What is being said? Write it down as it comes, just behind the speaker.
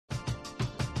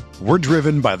We're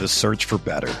driven by the search for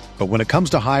better. But when it comes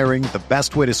to hiring, the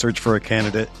best way to search for a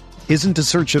candidate isn't to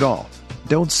search at all.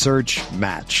 Don't search,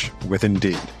 match with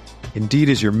Indeed. Indeed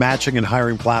is your matching and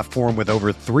hiring platform with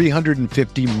over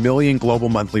 350 million global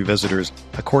monthly visitors,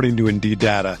 according to Indeed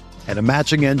data, and a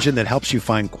matching engine that helps you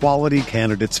find quality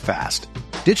candidates fast.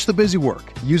 Ditch the busy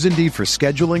work. Use Indeed for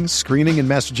scheduling, screening, and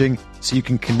messaging so you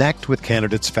can connect with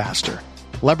candidates faster.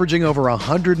 Leveraging over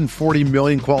 140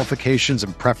 million qualifications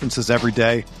and preferences every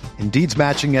day, Indeed's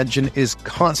matching engine is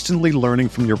constantly learning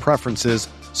from your preferences,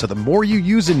 so the more you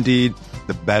use Indeed,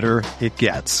 the better it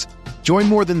gets. Join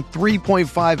more than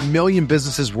 3.5 million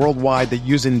businesses worldwide that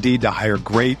use Indeed to hire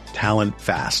great talent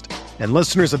fast. And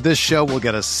listeners of this show will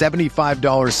get a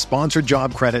 $75 sponsored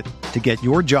job credit to get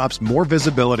your jobs more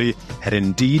visibility at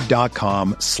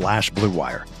Indeed.com/Blue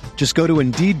Wire. Just go to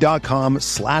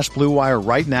Indeed.com/Blue Wire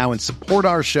right now and support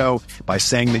our show by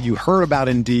saying that you heard about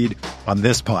Indeed on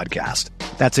this podcast.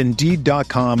 That's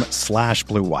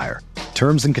Indeed.com/Blue Wire.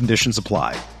 Terms and conditions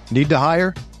apply. Need to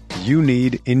hire? You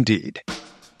need Indeed.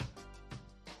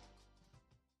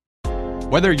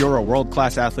 Whether you're a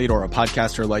world-class athlete or a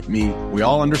podcaster like me, we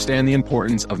all understand the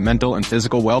importance of mental and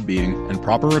physical well-being and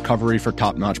proper recovery for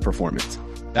top-notch performance.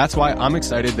 That's why I'm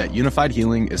excited that Unified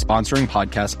Healing is sponsoring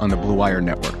podcasts on the Blue Wire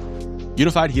Network.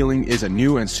 Unified Healing is a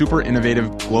new and super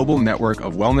innovative global network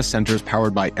of wellness centers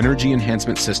powered by Energy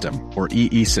Enhancement System, or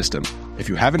EE System. If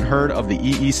you haven't heard of the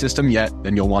EE System yet,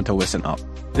 then you'll want to listen up.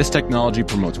 This technology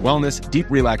promotes wellness, deep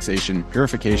relaxation,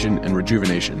 purification, and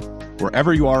rejuvenation.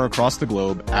 Wherever you are across the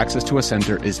globe, access to a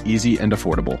center is easy and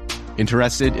affordable.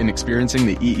 Interested in experiencing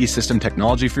the EE System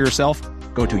technology for yourself?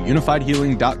 Go to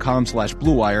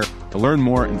unifiedhealing.com/Blue Wire to learn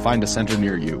more and find a center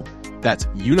near you. That's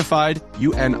unified,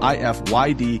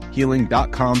 UNIFYD,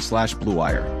 healing.com/Blue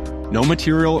Wire. No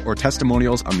material or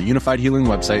testimonials on the Unified Healing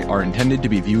website are intended to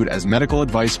be viewed as medical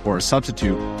advice or a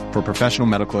substitute for professional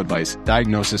medical advice,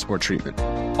 diagnosis, or treatment.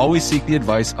 Always seek the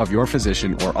advice of your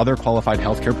physician or other qualified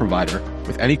healthcare provider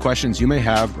with any questions you may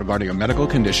have regarding a medical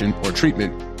condition or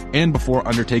treatment and before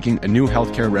undertaking a new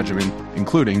healthcare regimen,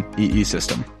 including EE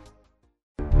System.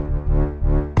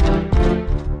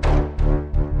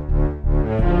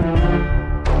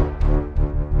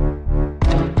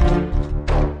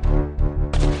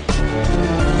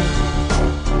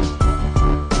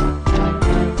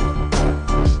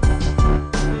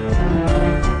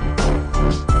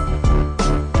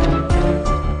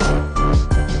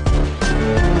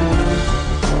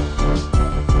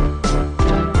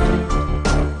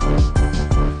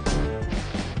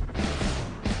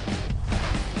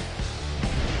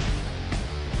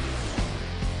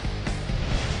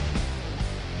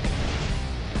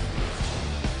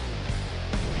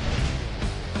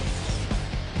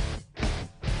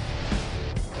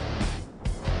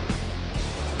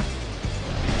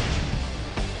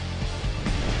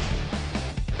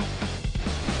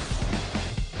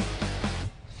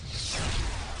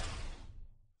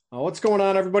 What's going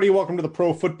on, everybody? Welcome to the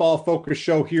Pro Football Focus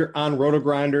Show here on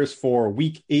RotoGrinders for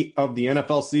Week 8 of the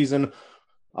NFL season.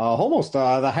 Almost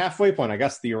the halfway point, I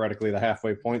guess, theoretically the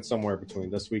halfway point, somewhere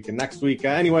between this week and next week.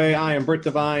 Anyway, I am Britt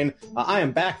Devine. I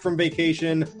am back from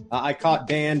vacation. I caught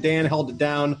Dan. Dan held it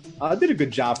down. Did a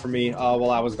good job for me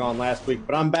while I was gone last week,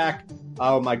 but I'm back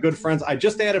with my good friends. I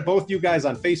just added both you guys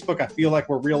on Facebook. I feel like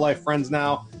we're real-life friends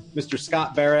now, Mr.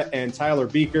 Scott Barrett and Tyler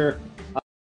Beaker.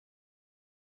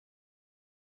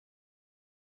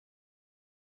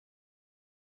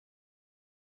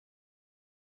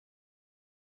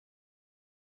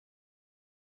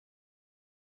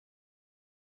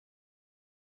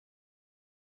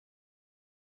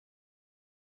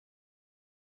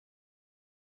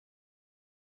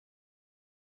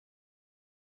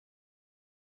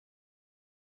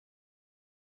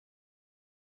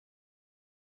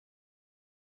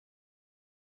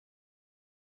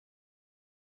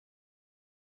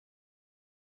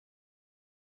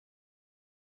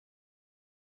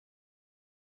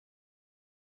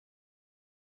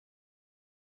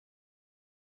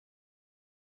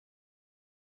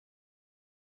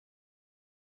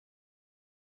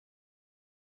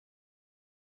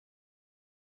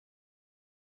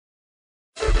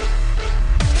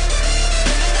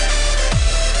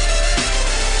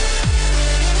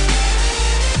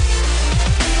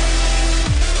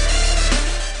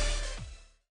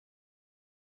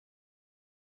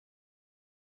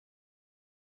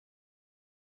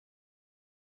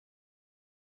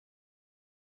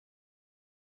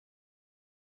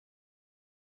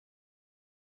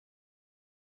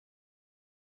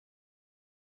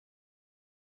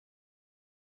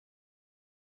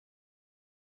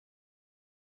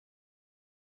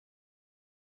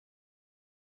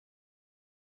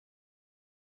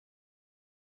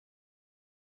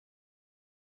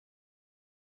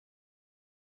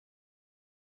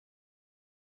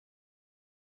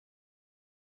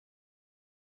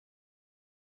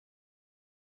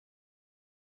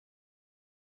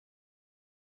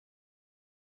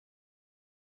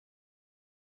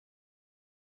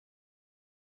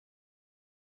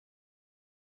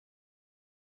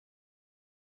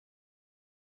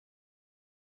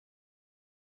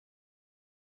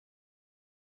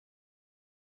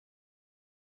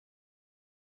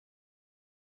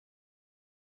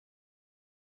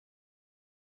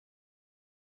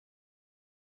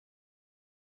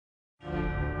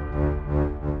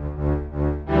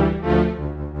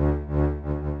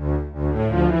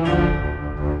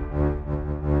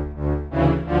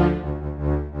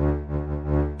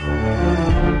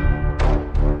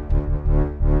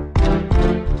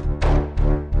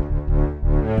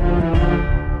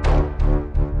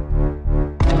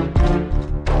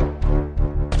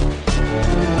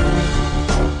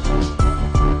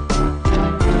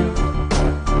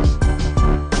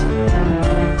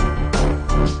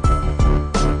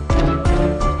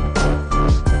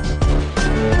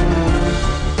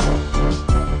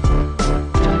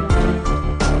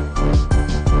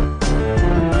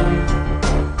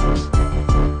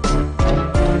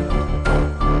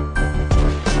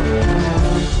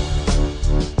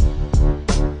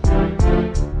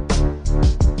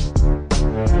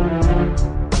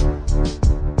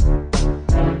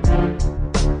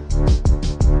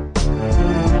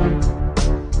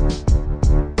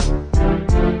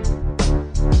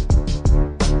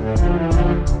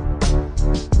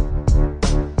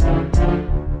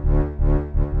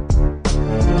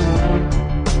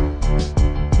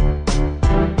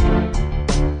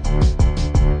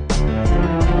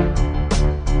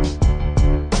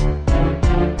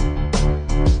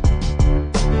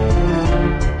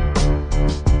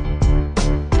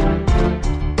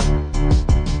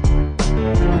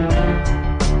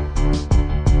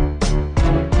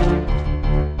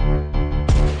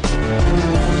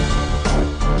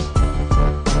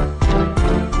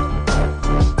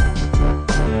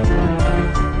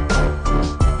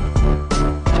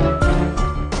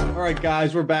 right,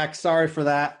 guys, we're back. Sorry for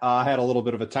that. I had a little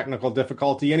bit of a technical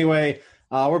difficulty. Anyway,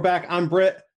 we're back. I'm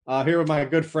Britt, here with my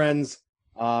good friends,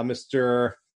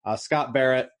 Mr. Scott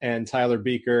Barrett and Tyler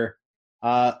Beaker.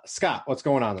 Scott, what's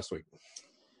going on this week?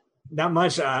 Not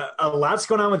much. A lot's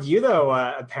going on with you, though,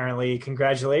 apparently.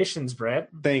 Congratulations, Britt.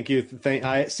 Thank you.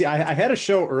 I had a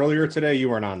show earlier today. You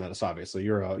weren't on this, obviously.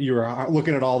 You were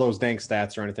looking at all those dank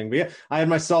stats or anything. But yeah, I had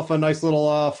myself a nice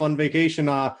little fun vacation.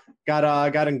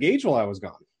 Got engaged while I was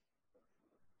gone.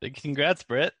 Big congrats,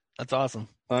 Britt. That's awesome.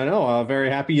 I know.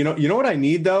 Very happy. You know what I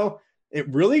need though? It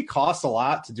really costs a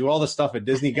lot to do all this stuff at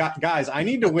Disney. Guys, I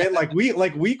need to win like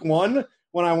week one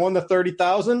when I won the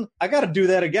 30,000. I got to do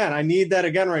that again. I need that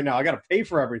again right now. I got to pay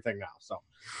for everything now. So.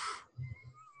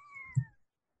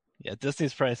 Yeah,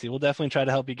 Disney's pricey. We'll definitely try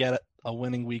to help you get a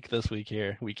winning week this week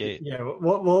here, week 8. Yeah,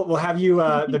 we'll have you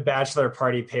the bachelor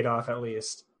party paid off at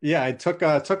least. Yeah, I took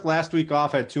last week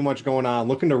off. I had too much going on.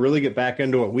 Looking to really get back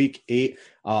into it week 8.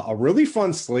 A really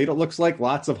fun slate, it looks like.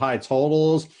 Lots of high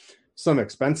totals, some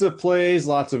expensive plays,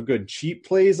 lots of good cheap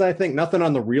plays, I think. Nothing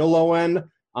on the real low end.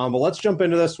 But let's jump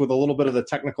into this with a little bit of the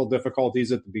technical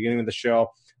difficulties at the beginning of the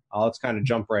show. Let's kind of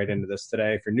jump right into this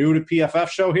today. If you're new to PFF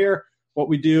show here, what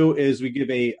we do is we give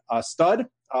a stud,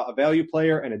 a value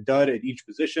player, and a dud at each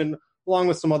position, along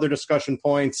with some other discussion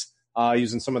points,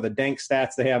 using some of the dank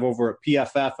stats they have over at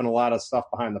PFF and a lot of stuff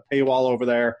behind the paywall over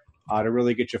there to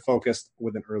really get you focused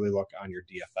with an early look on your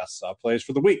DFS plays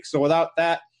for the week. So without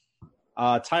that,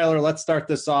 Tyler, let's start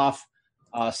this off.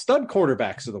 Stud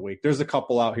quarterbacks of the week. There's a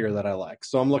couple out here that I like.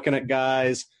 So I'm looking at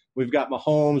guys. We've got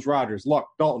Mahomes, Rodgers, Luck,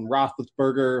 Dalton,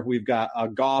 Roethlisberger. We've got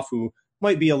Goff, who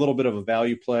might be a little bit of a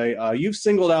value play. You've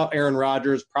singled out Aaron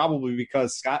Rodgers probably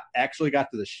because Scott actually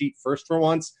got to the sheet first for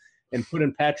once and put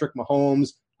in Patrick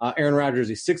Mahomes. Aaron Rodgers,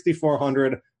 he's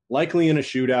 6,400, likely in a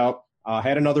shootout.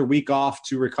 Had another week off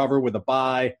to recover with a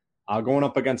bye. Going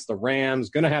up against the Rams,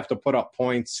 going to have to put up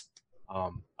points.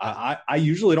 I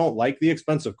usually don't like the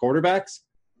expensive quarterbacks,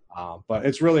 but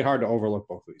it's really hard to overlook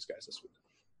both of these guys this week.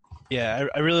 Yeah,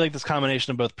 I really like this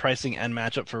combination of both pricing and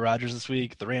matchup for Rodgers this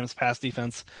week. The Rams' pass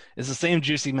defense is the same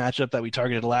juicy matchup that we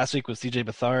targeted last week with C.J.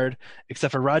 Beathard,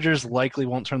 except for Rodgers likely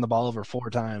won't turn the ball over 4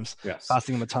 times,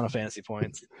 costing him a ton of fantasy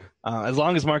points. As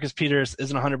long as Marcus Peters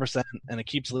isn't 100% and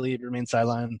Aqib Talib remains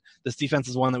sidelined, this defense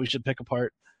is one that we should pick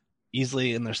apart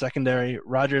easily in their secondary.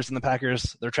 Rodgers and the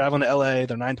Packers, they're traveling to L.A.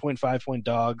 They're 9.5-point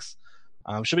dogs.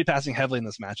 Should be passing heavily in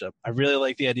this matchup. I really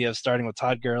like the idea of starting with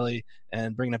Todd Gurley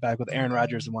and bringing it back with Aaron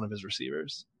Rodgers and one of his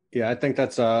receivers. Yeah, I think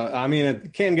that's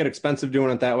it can get expensive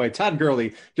doing it that way. Todd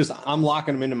Gurley, I'm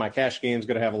locking him into my cash games,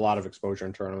 going to have a lot of exposure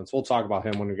in tournaments. We'll talk about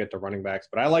him when we get to running backs,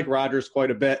 but I like Rodgers quite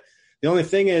a bit. The only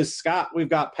thing is, Scott, we've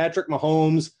got Patrick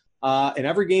Mahomes in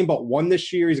every game but one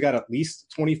this year. He's got at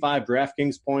least 25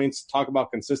 DraftKings points. Talk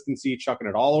about consistency, chucking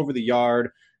it all over the yard.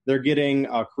 They're getting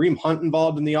Kareem Hunt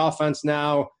involved in the offense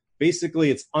now. Basically,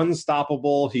 it's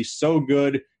unstoppable. He's so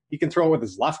good. He can throw it with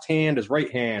his left hand, his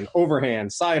right hand,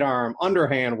 overhand, sidearm,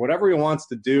 underhand, whatever he wants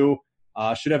to do.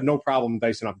 Should have no problem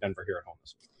dicing up Denver here at home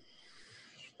this week.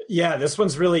 Yeah, this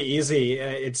one's really easy.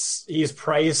 He's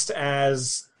priced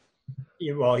as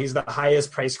he's the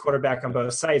highest priced quarterback on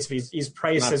both sites. He's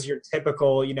priced as your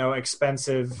typical,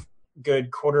 expensive, good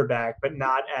quarterback, but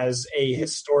not as a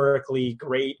historically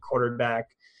great quarterback.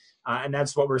 And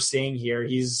that's what we're seeing here.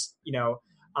 He's,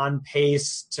 on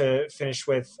pace to finish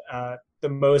with the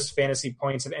most fantasy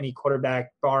points of any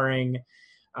quarterback, barring,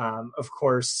 of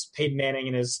course, Peyton Manning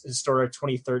in his historic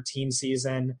 2013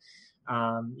 season.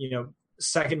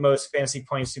 Second most fantasy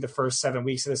points through the first 7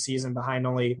 weeks of the season, behind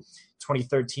only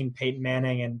 2013 Peyton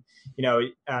Manning.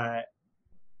 And,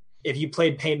 if you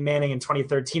played Peyton Manning in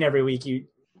 2013 every week, you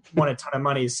won a ton of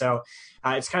money. So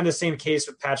it's kind of the same case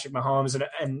with Patrick Mahomes.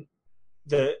 And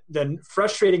the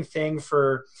frustrating thing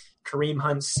for Kareem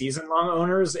Hunt's season-long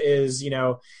owners is,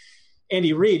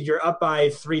 Andy Reid, you're up by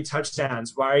 3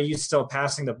 touchdowns. Why are you still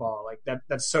passing the ball? Like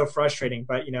that's so frustrating.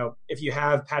 But, if you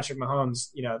have Patrick Mahomes,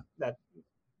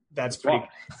 that's pretty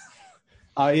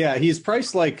yeah, he's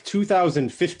priced like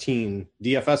 2015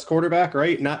 DFS quarterback,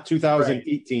 right? Not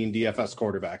 2018 DFS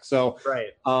quarterback. So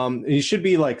he should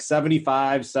be like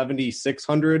 75,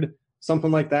 7,600, something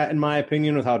like that, in my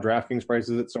opinion, with how DraftKings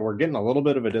prices it. So we're getting a little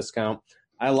bit of a discount.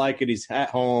 I like it. He's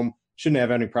at home. Shouldn't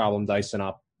have any problem dicing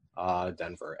up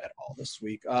Denver at all this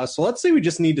week. So let's say we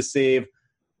just need to save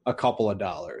a couple of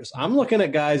dollars. I'm looking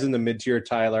at guys in the mid-tier,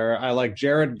 Tyler. I like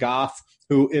Jared Goff,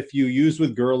 who if you use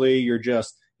with Gurley, you're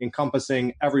just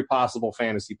encompassing every possible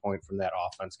fantasy point from that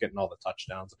offense, getting all the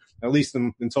touchdowns, at least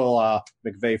until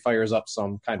McVay fires up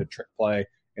some kind of trick play,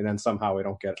 and then somehow we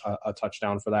don't get a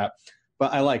touchdown for that.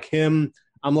 But I like him.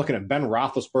 I'm looking at Ben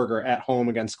Roethlisberger at home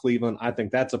against Cleveland. I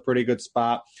think that's a pretty good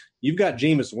spot. You've got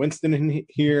Jameis Winston in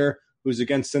here, who's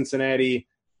against Cincinnati,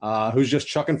 who's just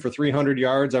chucking for 300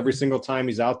 yards every single time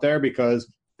he's out there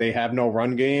because they have no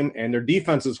run game and their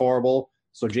defense is horrible.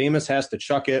 So Jameis has to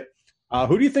chuck it.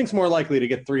 Who do you think's more likely to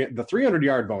get the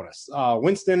 300-yard bonus,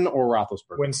 Winston or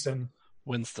Roethlisberger?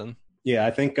 Winston. Yeah,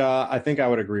 I think I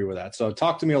would agree with that. So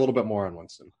talk to me a little bit more on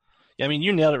Winston. Yeah, I mean,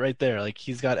 you nailed it right there. Like,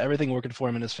 he's got everything working for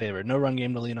him in his favor. No run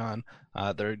game to lean on.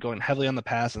 They're going heavily on the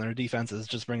pass, and their defense is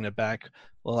just bringing it back,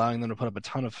 allowing them to put up a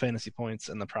ton of fantasy points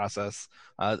in the process.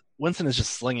 Winston is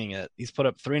just slinging it. He's put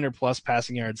up 300-plus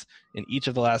passing yards in each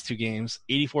of the last 2 games,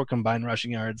 84 combined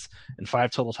rushing yards, and 5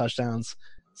 total touchdowns.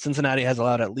 Cincinnati has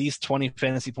allowed at least 20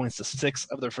 fantasy points to 6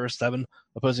 of their first 7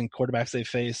 opposing quarterbacks they've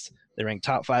faced. They rank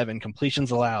top 5 in completions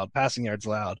allowed, passing yards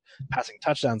allowed, passing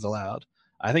touchdowns allowed.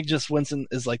 I think just Winston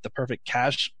is like the perfect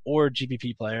cash or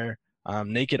GPP player,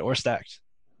 naked or stacked.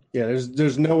 Yeah,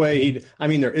 there's no way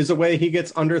there is a way he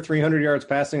gets under 300 yards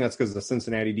passing. That's because the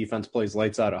Cincinnati defense plays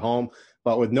lights out at home.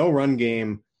 But with no run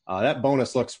game, that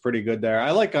bonus looks pretty good there. I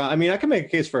like, I can make a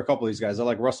case for a couple of these guys. I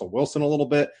like Russell Wilson a little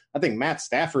bit. I think Matt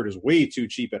Stafford is way too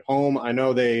cheap at home. I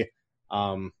know they,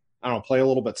 play a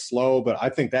little bit slow, but I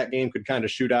think that game could kind of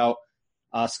shoot out.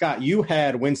 Scott, you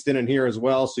had Winston in here as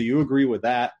well, so you agree with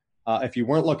that. If you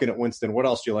weren't looking at Winston, what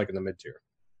else do you like in the mid-tier?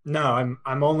 No,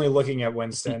 I'm only looking at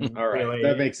Winston. All right, really.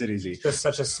 That makes it easy. Just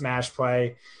such a smash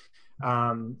play.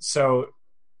 So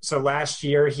last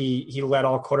year he led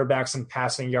all quarterbacks in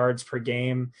passing yards per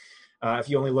game. If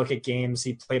you only look at games,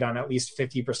 he played on at least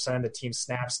 50% of the team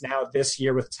snaps. Now this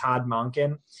year with Todd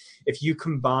Monken, if you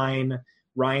combine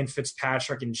Ryan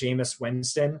Fitzpatrick and Jameis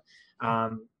Winston,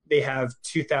 they have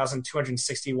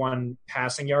 2,261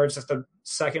 passing yards. That's the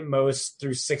second most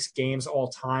through 6 games all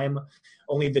time.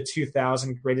 Only the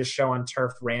 2000 Greatest Show on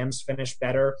Turf Rams finished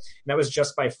better. And that was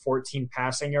just by 14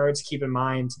 passing yards. Keep in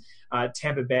mind,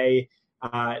 Tampa Bay's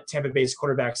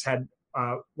quarterbacks had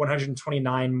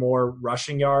 129 more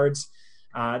rushing yards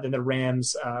than the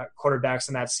Rams quarterbacks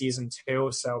in that season too.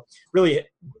 So really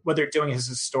what they're doing is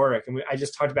historic. And I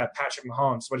just talked about Patrick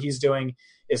Mahomes. What he's doing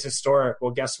is historic.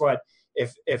 Well, guess what?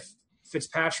 If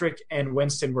Fitzpatrick and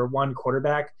Winston were one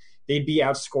quarterback, they'd be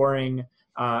outscoring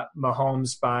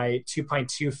Mahomes by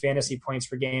 2.2 fantasy points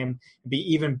per game. It'd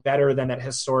be even better than that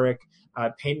historic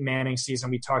Peyton Manning season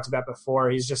we talked about before.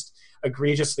 He's just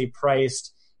egregiously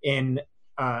priced in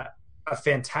a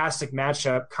fantastic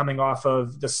matchup coming off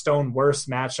of the stone worst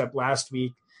matchup last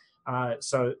week.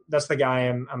 So that's the guy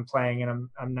I'm playing, and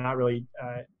I'm not really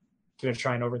going to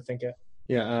try and overthink it.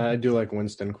 Yeah, I do like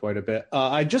Winston quite a bit.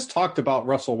 I just talked about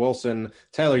Russell Wilson.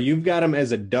 Tyler, you've got him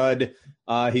as a dud.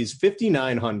 He's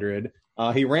 5,900.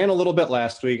 He ran a little bit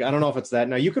last week. I don't know if it's that.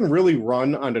 Now, you can really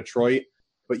run on Detroit,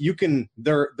 but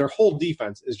their whole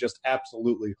defense is just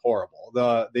absolutely horrible.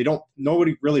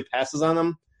 Nobody really passes on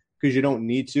them because you don't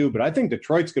need to, but I think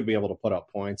Detroit's going to be able to put up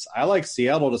points. I like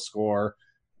Seattle to score.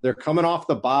 They're coming off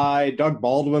the bye. Doug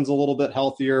Baldwin's a little bit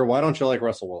healthier. Why don't you like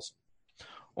Russell Wilson?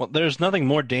 Well, there's nothing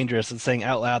more dangerous than saying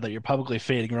out loud that you're publicly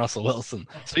fading Russell Wilson.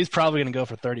 So he's probably going to go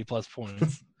for 30-plus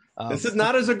points. This is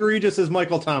not as egregious as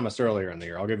Michael Thomas earlier in the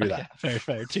year. I'll give you that. Okay,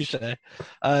 fair. Touche.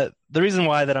 The reason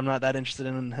why that I'm not that interested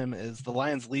in him is the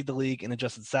Lions lead the league in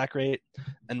adjusted sack rate.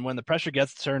 And when the pressure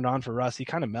gets turned on for Russ, he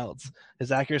kind of melts.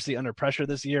 His accuracy under pressure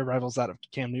this year rivals that of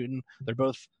Cam Newton. They're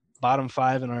both bottom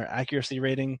 5 in our accuracy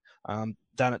rating, down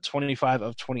at 25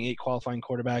 of 28 qualifying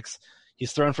quarterbacks.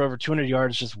 He's thrown for over 200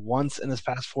 yards just once in his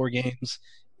past 4 games,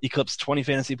 eclipsed 20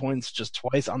 fantasy points just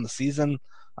twice on the season.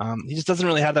 He just doesn't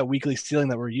really have that weekly ceiling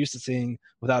that we're used to seeing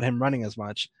without him running as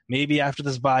much. Maybe after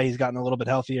this bye, he's gotten a little bit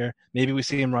healthier. Maybe we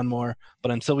see him run more. But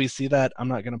until we see that, I'm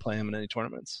not going to play him in any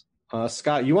tournaments.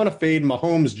 Scott, you want to fade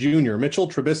Mahomes Jr., Mitchell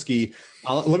Trubisky.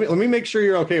 Let me make sure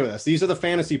you're okay with this. These are the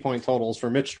fantasy point totals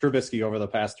for Mitch Trubisky over the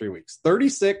past 3 weeks.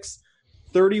 36,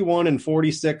 31, and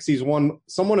 46. He's won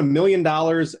someone $1 million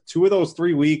 2 of those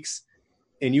 3 weeks,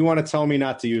 and you want to tell me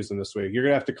not to use him this week. You're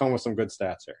going to have to come with some good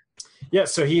stats here. Yeah,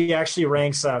 so he actually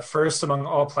ranks first among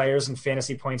all players in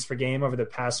fantasy points per game over the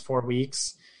past 4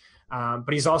 weeks.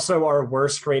 But he's also our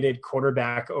worst graded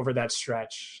quarterback over that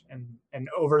stretch. And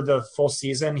over the full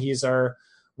season, he's our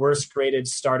worst graded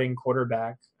starting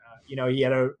quarterback. He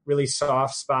had a really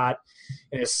soft spot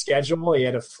in his schedule. He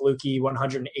had a fluky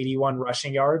 181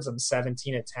 rushing yards on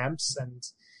 17 attempts. And,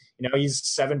 he's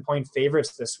 7-point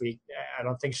favorites this week. I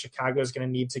don't think Chicago is going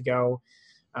to need to go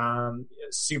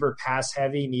super pass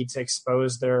heavy, need to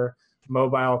expose their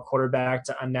mobile quarterback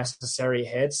to unnecessary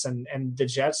hits. And the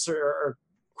Jets are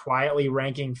quietly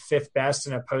ranking 5th best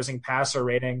in opposing passer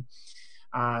rating.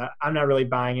 I'm not really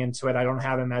buying into it. I don't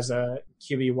have him as a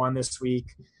QB1 this week.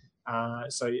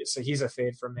 So he's a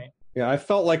fade for me. Yeah, I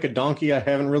felt like a donkey. I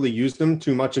haven't really used him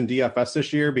too much in DFS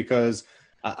this year because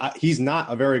he's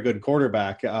not a very good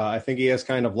quarterback. I think he has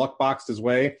kind of luck boxed his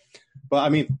way. But, I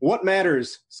mean, what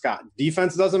matters, Scott?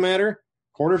 Defense doesn't matter.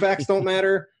 Quarterbacks don't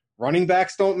matter. Running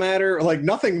backs don't matter. Like,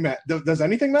 nothing does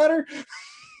anything matter?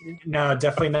 No,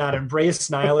 definitely not. Embrace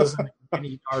nihilism and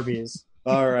eat Arby's.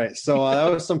 All right. So that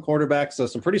was some quarterbacks. So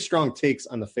some pretty strong takes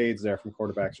on the fades there from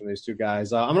quarterbacks from these two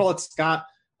guys. I'm going to let Scott,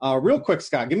 real quick,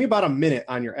 Scott, give me about a minute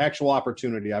on your actual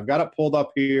opportunity. I've got it pulled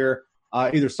up here.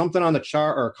 Either something on the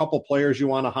chart or a couple players you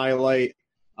want to highlight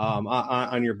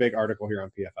on your big article here on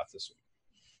PFF this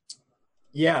week.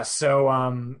 Yeah.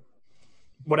 So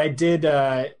what I did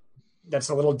that's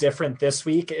a little different this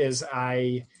week is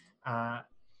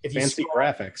if you fancy scroll,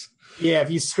 graphics. Yeah, if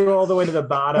you scroll all the way to the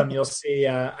bottom, you'll see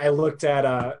I looked at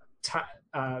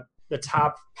the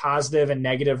top positive and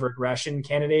negative regression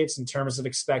candidates in terms of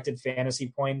expected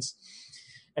fantasy points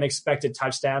and expected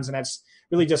touchdowns, and that's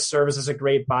really just serves as a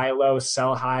great buy low,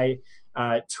 sell high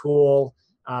tool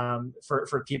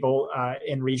for people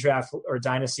in redraft or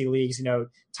dynasty leagues. You know,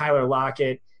 Tyler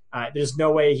Lockett, there's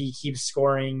no way he keeps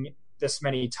scoring this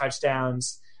many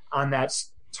touchdowns on that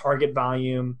target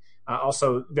volume.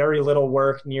 Also, very little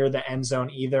work near the end zone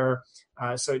either.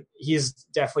 So he's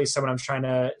definitely someone I'm trying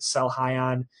to sell high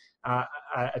on.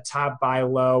 A top buy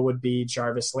low would be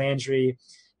Jarvis Landry.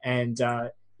 And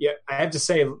yeah, I have to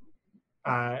say,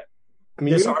 I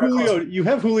mean, you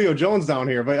have Julio Jones down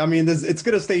here, but I mean, it's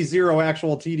going to stay 0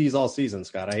 actual TDs all season,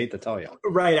 Scott. I hate to tell you.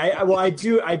 Right. I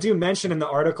do mention in the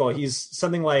article he's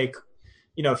something like,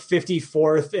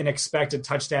 54th in expected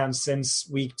touchdowns since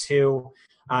week 2.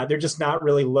 They're just not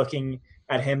really looking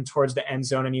at him towards the end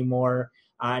zone anymore.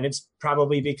 And it's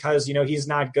probably because, he's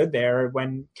not good there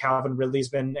when Calvin Ridley's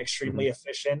been extremely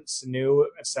efficient, Sanu,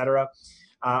 et cetera.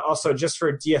 Also, just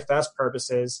for DFS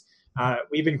purposes,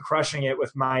 we've been crushing it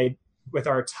with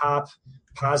our top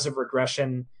positive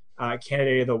regression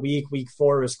candidate of the week. Week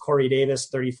 4 was Corey Davis,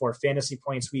 34 fantasy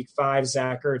points. Week 5,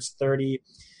 Zach Ertz, 30.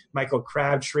 Michael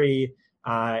Crabtree,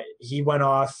 he went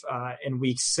off in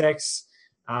week 6.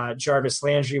 Jarvis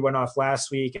Landry went off last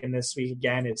week, and this week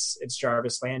again it's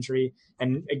Jarvis Landry,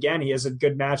 and again he has a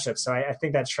good matchup, so I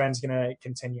think that trend's going to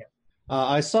continue.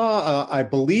 I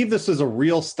believe this is a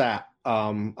real stat.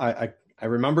 I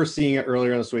remember seeing it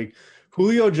earlier this week.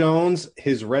 Julio Jones,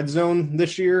 his red zone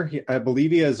this year, I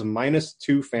believe he has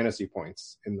 -2 fantasy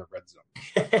points in the red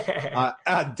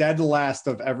zone. Dead last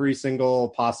of every single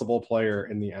possible player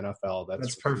in the NFL.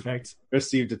 That's perfect.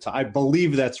 Received it. I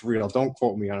believe that's real. Don't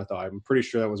quote me on it, though. I'm pretty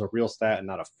sure that was a real stat and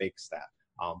not a fake stat,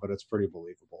 but it's pretty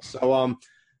believable. So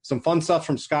some fun stuff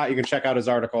from Scott. You can check out his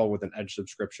article with an Edge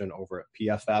subscription over at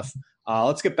PFF.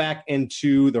 Let's get back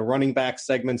into the running back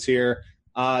segments here.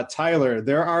 Tyler,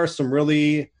 there are some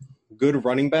really good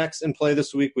running backs in play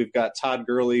this week. We've got Todd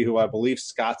Gurley, who I believe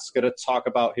Scott's going to talk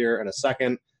about here in a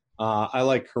second. I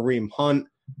like Kareem Hunt.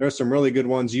 There's some really good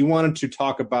ones. You wanted to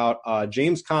talk about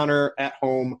James Conner at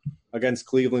home against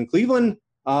Cleveland. Cleveland,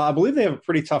 I believe they have a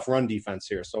pretty tough run defense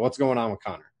here. So what's going on with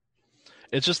Conner?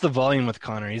 It's just the volume with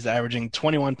Conner. He's averaging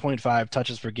 21.5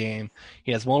 touches per game.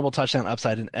 He has multiple touchdown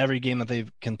upside in every game that they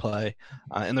can play.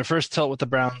 In their first tilt with the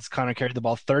Browns, Conner carried the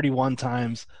ball 31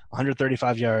 times,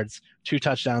 135 yards, 2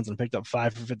 touchdowns, and picked up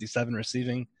 5 for 57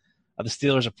 receiving. The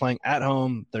Steelers are playing at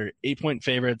home. They're 8-point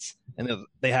favorites, and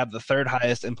they have the third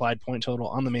highest implied point total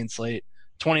on the main slate,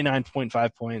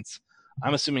 29.5 points.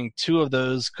 I'm assuming 2 of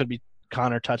those could be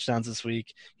Conner touchdowns this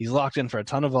week. He's locked in for a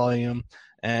ton of volume.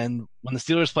 And when the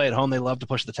Steelers play at home, they love to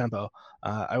push the tempo.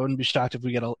 I wouldn't be shocked if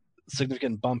we get a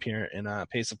significant bump here in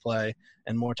pace of play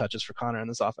and more touches for Conner in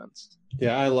this offense.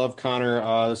 Yeah, I love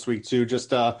Conner this week too.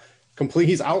 Just complete.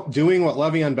 He's outdoing what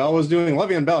Le'Veon Bell was doing.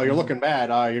 Le'Veon Bell, you're looking bad.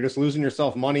 You're just losing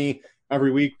yourself money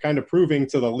every week, kind of proving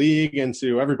to the league and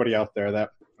to everybody out there that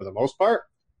for the most part,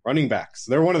 running backs,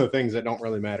 they're one of the things that don't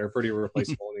really matter. Pretty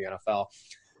replaceable in the NFL.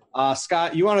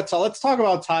 Scott, let's talk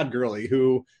about Todd Gurley,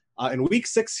 who in week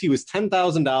 6, he was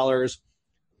 $10,000.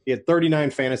 He had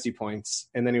 39 fantasy points,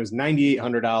 and then he was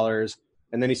 $9,800,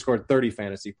 and then he scored 30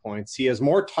 fantasy points. He has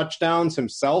more touchdowns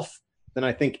himself than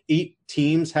I think 8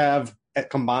 teams have at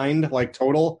combined, like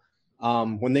total.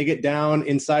 When they get down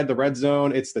inside the red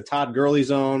zone, it's the Todd Gurley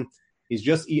zone. He's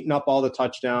just eaten up all the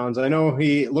touchdowns. I know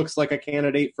he looks like a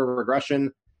candidate for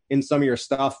regression in some of your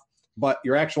stuff, but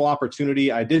your actual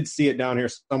opportunity, I did see it down here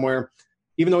somewhere.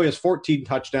 Even though he has 14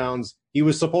 touchdowns, he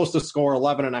was supposed to score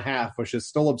 11.5, which is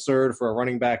still absurd for a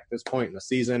running back at this point in the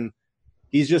season.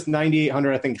 He's just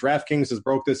 9,800. I think DraftKings has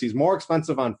broke this. He's more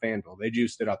expensive on FanDuel. They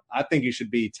juiced it up. I think he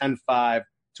should be 10.5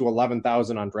 to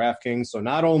 11,000 on DraftKings. So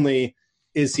not only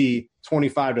is he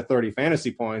 25 to 30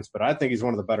 fantasy points, but I think he's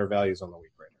one of the better values on the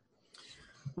week right now.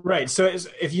 Right. So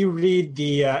if you read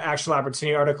the actual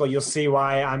opportunity article, you'll see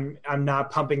why I'm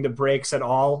not pumping the brakes at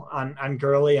all on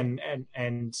Gurley, and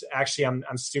actually I'm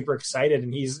super excited.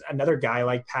 And he's another guy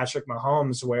like Patrick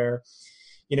Mahomes, where,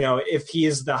 you know, if he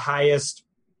is the highest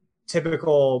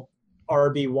typical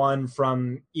RB1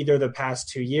 from either the past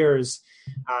 2 years,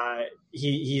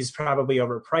 he's probably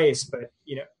overpriced. But,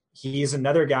 you know, he's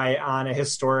another guy on a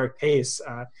historic pace.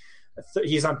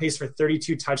 He's on pace for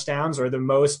 32 touchdowns, or the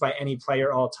most by any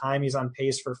player all time. He's on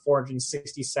pace for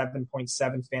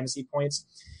 467.7 fantasy points,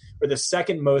 or the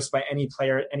second most by any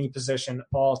player at any position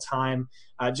all time.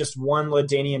 Just one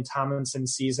LaDainian Tomlinson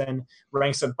season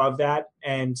ranks above that,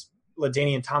 and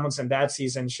LaDainian Tomlinson that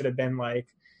season should have been like,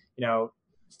 you know,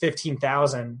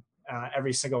 15,000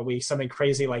 every single week, something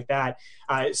crazy like that.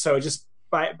 So just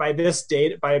by this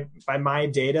data, by my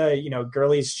data, you know,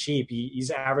 Gurley's cheap.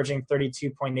 He's averaging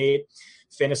 32.8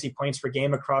 fantasy points per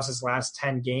game across his last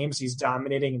 10 games. He's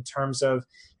dominating in terms of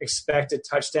expected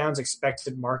touchdowns,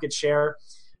 expected market share,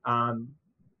 and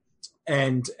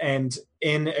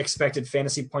in expected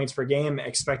fantasy points per game,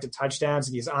 expected touchdowns.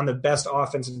 He's on the best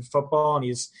offense in football, and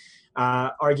he's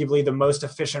arguably the most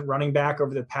efficient running back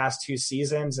over the past 2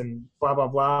 seasons, and blah, blah,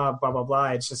 blah, blah, blah,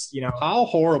 blah. It's just, you know. How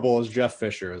horrible is Jeff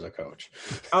Fisher as a coach?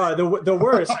 The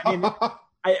worst. I mean,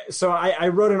 I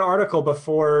wrote an article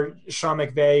before Sean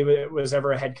McVay was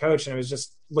ever a head coach, and I was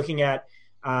just looking at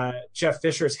Jeff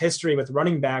Fisher's history with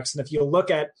running backs. And if you look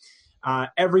at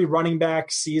every running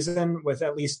back season with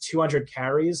at least 200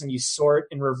 carries, and you sort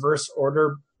in reverse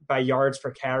order by yards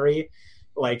per carry,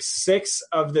 like 6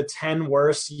 of the 10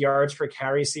 worst yards per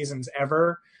carry seasons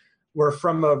ever were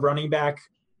from a running back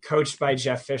coached by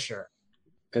Jeff Fisher.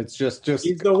 It's just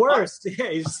he's the worst. Yeah,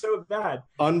 he's so bad.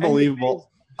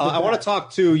 Unbelievable. I want to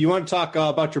talk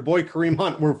about your boy Kareem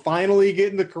Hunt. We're finally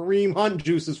getting the Kareem Hunt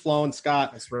juices flowing,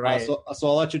 Scott. That's right. So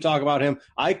I'll let you talk about him.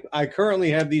 I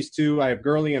currently have these two. I have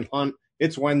Gurley and Hunt.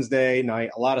 It's Wednesday night.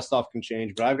 A lot of stuff can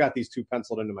change, but I've got these two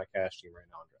penciled into my cash team right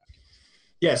now.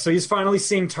 Yeah, so he's finally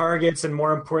seeing targets, and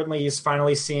more importantly, he's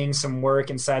finally seeing some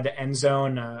work inside the end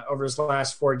zone. Over his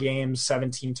last 4 games,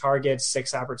 17 targets,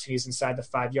 6 opportunities inside the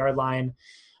 5-yard line.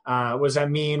 What does that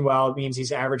mean? Well, it means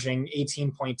he's averaging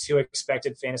 18.2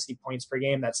 expected fantasy points per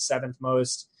game. That's 7th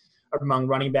most among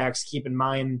running backs. Keep in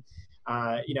mind,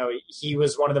 you know, he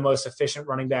was one of the most efficient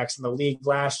running backs in the league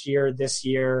last year, this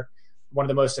year, one of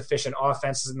the most efficient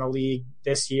offenses in the league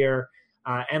this year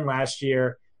and last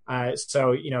year.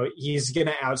 So, you know, he's going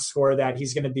to outscore that.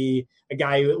 He's going to be a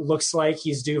guy who looks like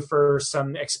he's due for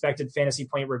some expected fantasy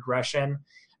point regression,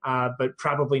 but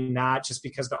probably not, just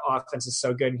because the offense is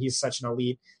so good and he's such an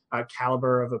elite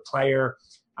caliber of a player.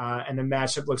 And the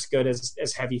matchup looks good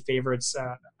as heavy favorites.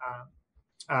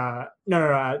 The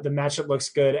matchup looks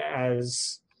good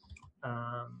as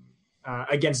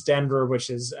against Denver, which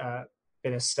has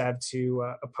been a stab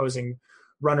to opposing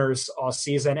runners all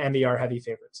season, and they are heavy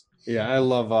favorites. Yeah, I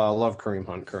love Kareem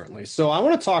Hunt currently. So I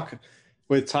want to talk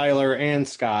with Tyler and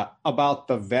Scott about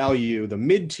the value, the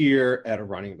mid-tier at a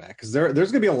running back, because there's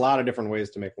going to be a lot of different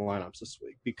ways to make lineups this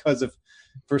week. Because if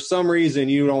for some reason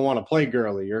you don't want to play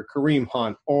Gurley or Kareem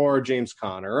Hunt or James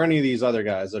Conner or any of these other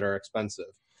guys that are expensive,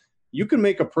 you can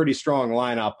make a pretty strong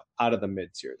lineup out of the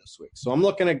mid-tier this week. So I'm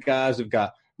looking at guys who've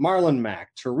got Marlon Mack,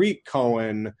 Tariq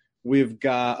Cohen. We've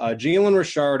got Jalen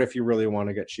Richard if you really want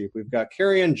to get cheap. We've got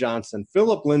Kerryon Johnson,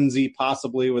 Phillip Lindsay,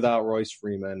 possibly without Royce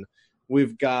Freeman.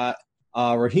 We've got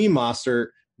Raheem Mostert.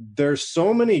 There's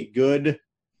so many good,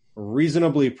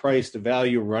 reasonably priced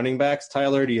value running backs.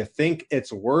 Tyler, do you think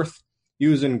it's worth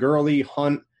using Gurley,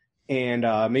 Hunt,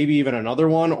 and maybe even another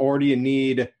one, or do you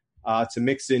need to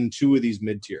mix in 2 of these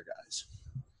mid-tier guys?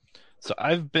 So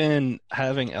I've been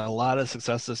having a lot of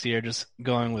success this year just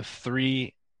going with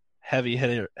 3 heavy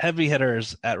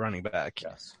hitters at running back.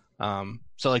 Yes.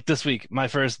 So like this week, my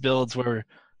first builds were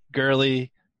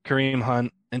Gurley, Kareem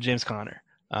Hunt, and James Conner.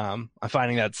 I'm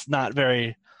finding that's not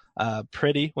very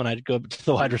pretty when I go to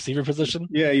the wide receiver position.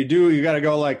 Yeah, you do. You got to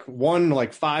go like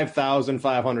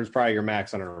 5,500 is probably your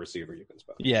max on a receiver you can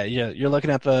spend. Yeah. You're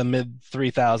looking at the mid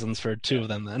 3,000s for 2 of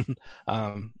them. Then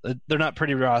they're not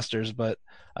pretty rosters, but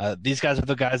these guys are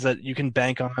the guys that you can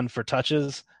bank on for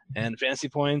touches and fantasy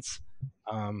points.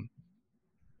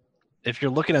 If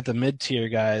you're looking at the mid-tier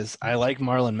guys, I like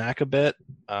Marlon Mack a bit.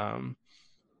 Who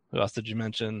else did you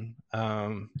mention?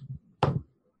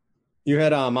 You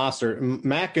had Mostert.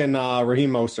 Mack and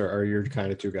Raheem Mostert are your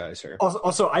kind of 2 guys here.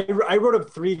 Also, I wrote up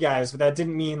 3 guys, but that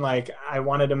didn't mean like I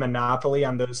wanted a monopoly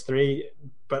on those 3.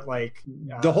 but like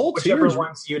the whole whichever tier,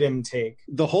 ones you didn't take.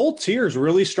 The whole tier is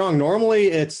really strong. Normally,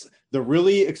 it's the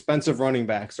really expensive running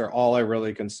backs are all I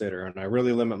really consider, and I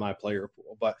really limit my player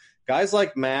pool. But guys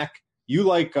like Mac, you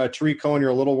like Tariq Cohen,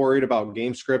 you're a little worried about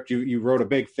game script. You wrote a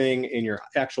big thing in your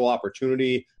actual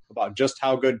opportunity about just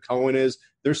how good Cohen is.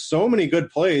 There's so many good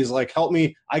plays. Like, help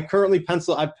me. I've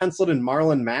penciled in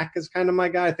Marlon Mack as kind of my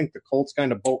guy. I think the Colts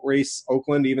kind of boat race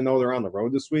Oakland, even though they're on the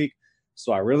road this week.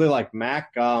 So I really like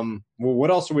Mack.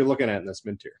 What else are we looking at in this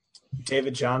mid tier?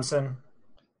 David Johnson.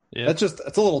 Yeah, That's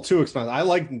a little too expensive. I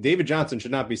like David Johnson should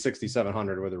not be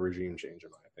 6,700 with a regime change in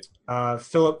my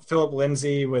opinion. Philip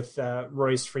Lindsay with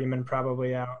Royce Freeman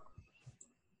probably out.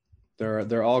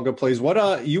 They're all good plays.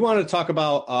 What you want to talk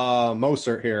about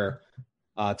Mostert here,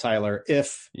 Tyler?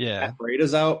 If Matt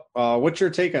Breida's out, what's your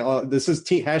take on this? Is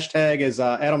hashtag, as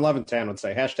Adam Levitan would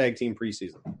say, hashtag team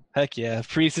preseason. Heck yeah,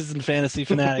 preseason fantasy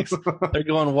fanatics. They're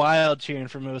going wild cheering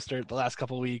for Mostert the last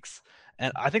couple of weeks.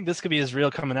 And I think this could be his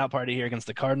real coming out party here against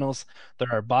the Cardinals.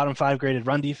 They're our bottom 5 graded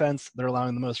run defense. They're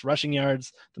allowing the most rushing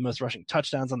yards, the most rushing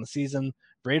touchdowns on the season.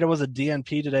 Breida was a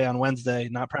DNP today on Wednesday,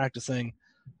 not practicing.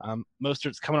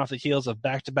 Mostert's coming off the heels of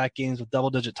back-to-back games with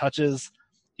double-digit touches.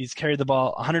 He's carried the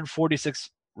ball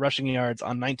 146 rushing yards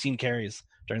on 19 carries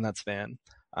during that span.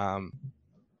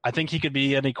 I think he could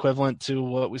be an equivalent to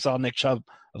what we saw Nick Chubb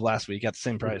of last week at the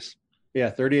same price. Yeah,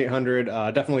 3,800.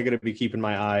 Definitely going to be keeping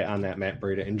my eye on that Matt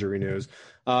Breida injury news.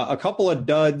 A couple of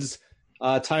duds.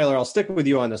 Tyler, I'll stick with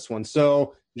you on this one.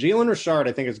 So Jalen Richard,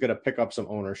 I think, is going to pick up some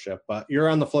ownership. But you're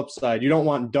on the flip side. You don't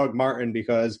want Doug Martin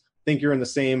because I think you're in the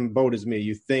same boat as me.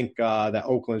 You think that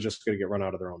Oakland's just going to get run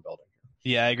out of their own building.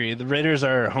 Yeah, I agree. The Raiders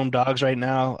are home dogs right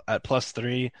now at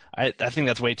 +3. I think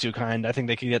that's way too kind. I think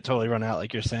they could get totally run out,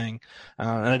 like you're saying.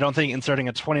 And I don't think inserting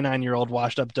a 29-year-old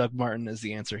washed-up Doug Martin is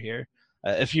the answer here.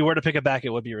 If you were to pick a back, it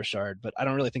would be Richard, but I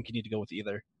don't really think you need to go with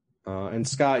either. And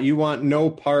Scott, you want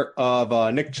no part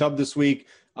of Nick Chubb this week.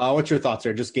 What's your thoughts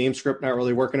there? Just game script not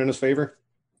really working in his favor?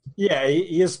 Yeah,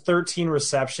 he has 13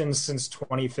 receptions since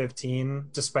 2015,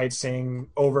 despite seeing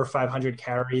over 500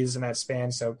 carries in that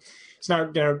span. So it's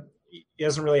not going to. He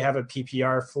doesn't really have a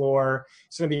PPR floor.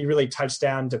 It's going to be really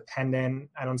touchdown dependent.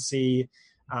 I don't see,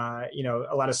 a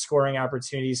lot of scoring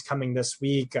opportunities coming this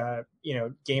week.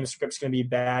 Game script's going to be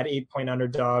bad. 8-point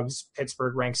underdogs.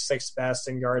 Pittsburgh ranks 6th best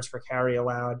in yards per carry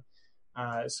allowed.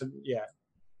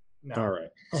 No. All right.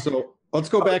 So let's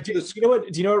go back to this. Do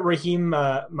you know what Raheem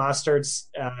Mostert's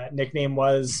nickname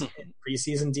was in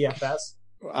preseason DFS?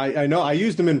 I know I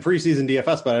used him in preseason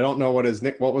DFS, but I don't know what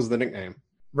was the nickname.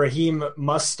 Raheem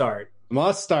Mustard.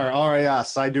 Mustard. All right,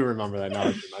 yes, I do remember that. Now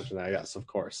that you mention that, yes, of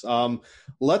course.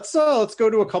 Let's go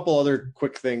to a couple other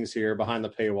quick things here behind the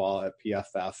paywall at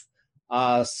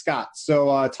PFF. Scott,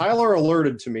 so Tyler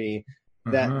alerted to me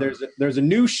that there's a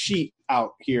new sheet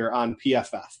out here on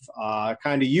PFF.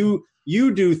 Kind of you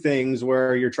do things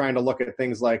where you're trying to look at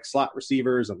things like slot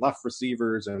receivers and left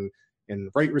receivers and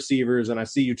right receivers, and I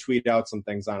see you tweet out some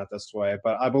things on it this way.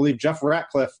 But I believe Jeff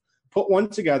Ratcliffe put one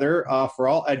together for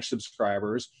all Edge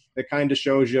subscribers that kind of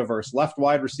shows you versus left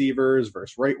wide receivers,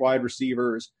 versus right wide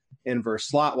receivers, and versus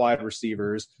slot wide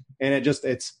receivers. And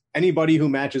it's anybody who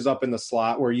matches up in the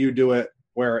slot where you do it,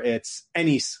 where it's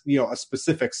a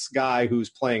specific guy who's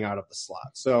playing out of the slot.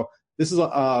 So this is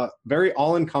a very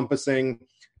all-encompassing.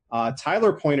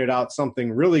 Tyler pointed out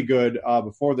something really good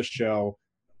before the show.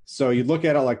 So you look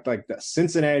at it like the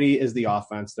Cincinnati is the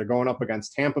offense. They're going up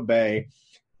against Tampa Bay.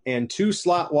 And 2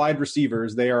 slot wide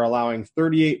receivers, they are allowing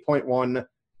 38.1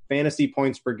 fantasy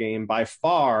points per game. By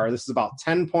far, this is about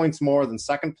 10 points more than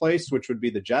second place, which would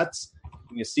be the Jets.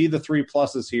 And you see the 3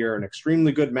 pluses here, an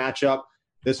extremely good matchup.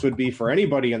 This would be for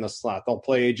anybody in the slot. They'll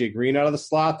play A.J. Green out of the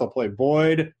slot. They'll play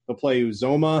Boyd. They'll play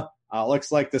Uzoma.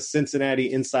 Looks like the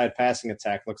Cincinnati inside passing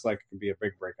attack looks like it could be a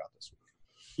big breakout this week.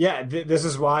 Yeah, this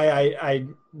is why I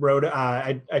wrote.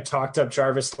 I talked up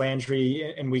Jarvis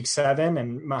Landry in week 7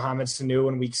 and Mohamed Sanu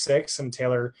in week 6 and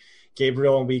Taylor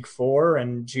Gabriel in week 4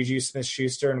 and Juju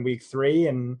Smith-Schuster in week 3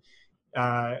 and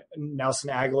Nelson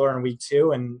Aguilar in week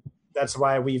 2, and that's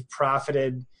why we've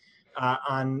profited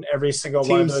on every single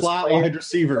team one of those slot wide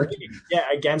receiver. Yeah,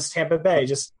 against Tampa Bay.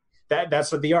 Just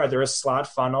that's what they are. They're a slot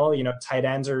funnel. Tight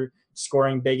ends are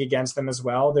scoring big against them as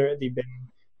well. They've been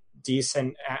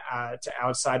decent to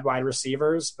outside wide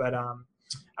receivers, but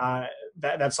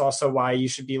that's also why you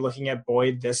should be looking at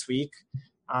Boyd this week.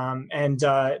 And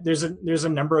there's a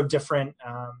number of different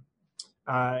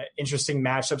interesting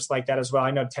matchups like that as well.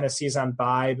 I know Tennessee's on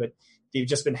bye, but they've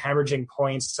just been hemorrhaging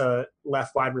points to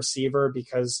left wide receiver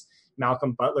because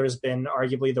Malcolm Butler has been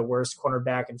arguably the worst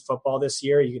cornerback in football this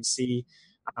year. You can see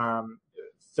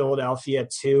Philadelphia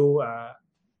too.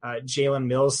 Jalen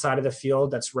Mills' side of the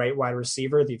field, that's right wide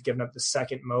receiver. They've given up the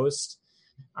second most.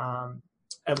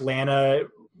 Atlanta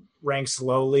ranks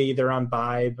lowly. They're on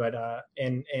bye, but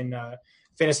in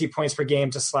fantasy points per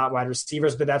game to slot wide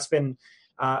receivers. But that's been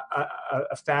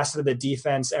a facet of the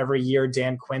defense every year.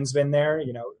 Dan Quinn's been there.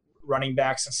 Running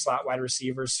backs and slot wide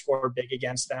receivers score big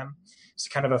against them. It's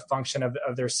kind of a function of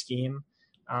their scheme.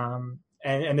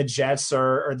 And the Jets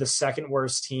are the second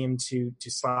worst team to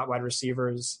slot wide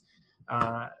receivers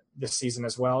this season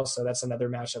as well. So that's another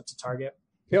matchup to target.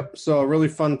 Yep. So a really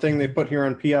fun thing they put here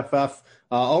on PFF.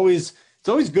 It's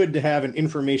always good to have an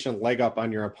information leg up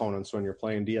on your opponents when you're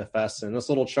playing DFS. And this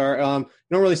little chart, you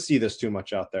don't really see this too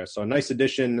much out there. So a nice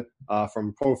addition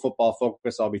from Pro Football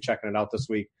Focus. I'll be checking it out this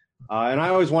week. And I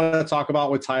always wanted to talk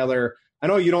about with Tyler. I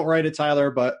know you don't write it,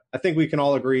 Tyler, but I think we can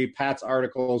all agree Pat's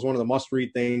article is one of the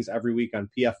must-read things every week on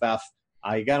PFF.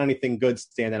 You got anything good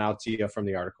standing out to you from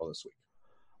the article this week?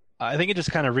 I think it just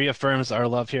kind of reaffirms our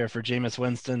love here for Jameis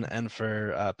Winston and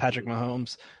for Patrick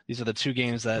Mahomes. These are the two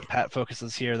games that Pat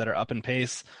focuses here that are up in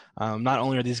pace. Not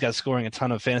only are these guys scoring a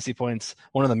ton of fantasy points,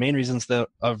 one of the main reasons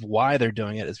of why they're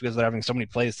doing it is because they're having so many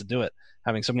plays to do it,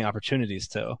 having so many opportunities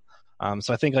to.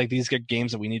 So I think these are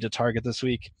games that we need to target this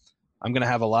week. I'm going to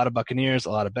have a lot of Buccaneers, a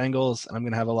lot of Bengals, and I'm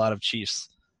going to have a lot of Chiefs,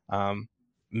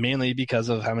 mainly because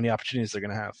of how many opportunities they're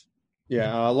going to have.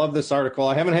 Yeah, I love this article.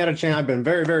 I haven't had a chance. I've been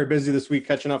very, very busy this week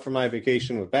catching up from my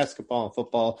vacation with basketball and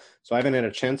football, so I haven't had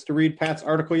a chance to read Pat's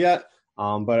article yet.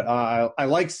 But I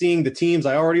like seeing the teams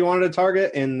I already wanted to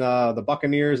target in the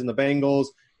Buccaneers and the Bengals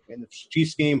and the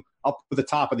Chiefs game up at the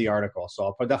top of the article.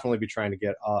 So I'll definitely be trying to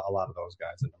get a lot of those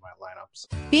guys into my lineups.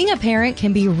 Being a parent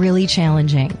can be really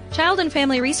challenging. Child and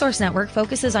Family Resource Network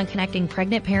focuses on connecting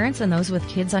pregnant parents and those with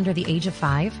kids under the age of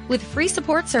 5 with free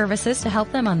support services to help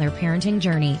them on their parenting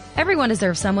journey. Everyone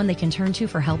deserves someone they can turn to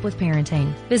for help with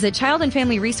parenting. Visit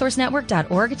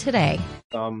childandfamilyresourcenetwork.org today.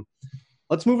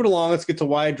 Let's move it along. Let's get to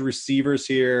wide receivers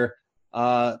here.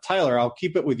 Tyler, I'll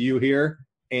keep it with you here.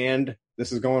 And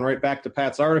this is going right back to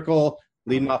Pat's article.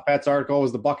 Leading off Pat's article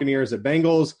was the Buccaneers at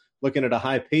Bengals, looking at a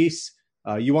high pace.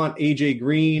 You want A.J.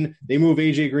 Green. They move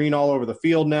A.J. Green all over the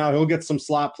field now. He'll get some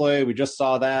slot play. We just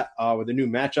saw that with the new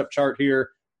matchup chart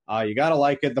here. You got to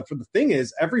like it. The thing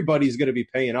is, everybody's going to be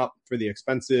paying up for the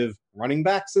expensive running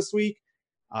backs this week.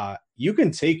 You can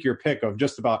take your pick of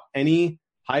just about any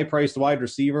high-priced wide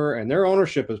receiver, and their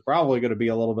ownership is probably going to be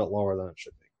a little bit lower than it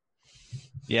should be.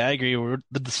 Yeah, I agree.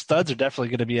 The studs are definitely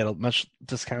going to be at a much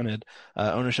discounted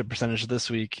ownership percentage this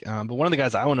week. But one of the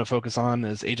guys I want to focus on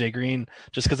is A.J. Green,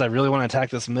 just because I really want to attack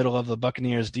this middle of the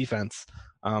Buccaneers defense.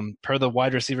 Per the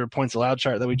wide receiver points allowed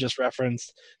chart that we just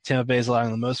referenced, Tampa Bay is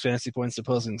allowing the most fantasy points to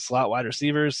opposing slot wide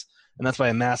receivers, and that's by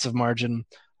a massive margin.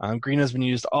 Green has been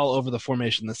used all over the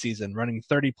formation this season, running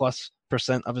 30+%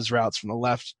 of his routes from the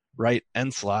left, right,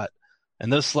 and slot.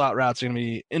 And those slot routes are going to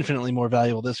be infinitely more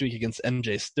valuable this week against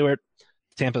MJ Stewart,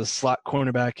 Tampa's slot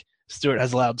cornerback. Stewart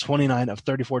has allowed 29 of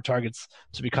 34 targets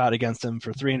to be caught against him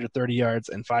for 330 yards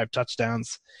and 5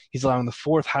 touchdowns. He's allowing the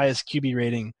 4th highest QB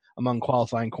rating among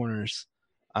qualifying corners.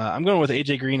 I'm going with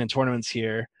A.J. Green in tournaments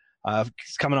here.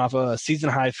 He's coming off a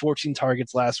season-high 14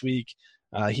 targets last week.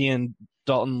 He and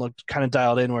Dalton looked kind of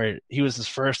dialed in where he was his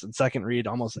first and second read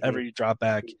almost every drop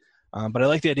back. But I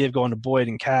like the idea of going to Boyd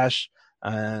and Cash.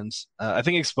 And I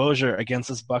think exposure against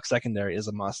this Bucs secondary is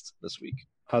a must this week.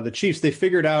 The Chiefs, they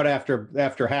figured out after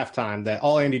halftime that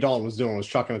all Andy Dalton was doing was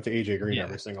chucking it to A.J. Green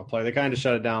every single play. They kind of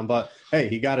shut it down, but hey,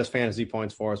 he got his fantasy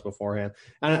points for us beforehand.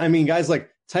 And I mean, guys like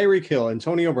Tyreek Hill,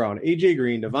 Antonio Brown, A.J.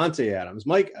 Green, Devontae Adams,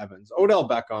 Mike Evans, Odell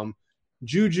Beckham,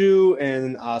 Juju,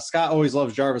 and Scott always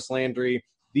loves Jarvis Landry.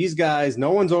 These guys,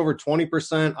 no one's over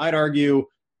 20%. I'd argue,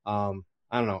 18,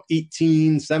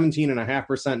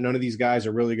 17.5%. None of these guys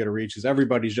are really going to reach because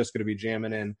everybody's just going to be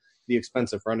jamming in the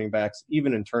expensive running backs,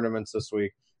 even in tournaments this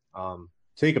week.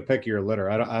 Take a pick of your litter.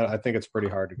 I think it's pretty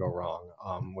hard to go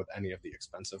wrong with any of the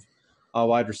expensive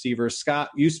wide receivers. Scott,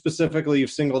 you specifically,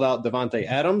 you've singled out Devontae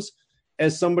Adams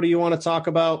as somebody you want to talk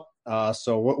about.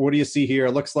 So what do you see here?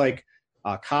 It looks like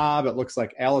Cobb. It looks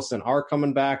like Allison are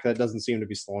coming back. That doesn't seem to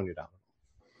be slowing you down.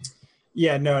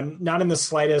 Yeah, no, not in the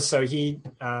slightest. So he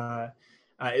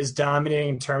is dominating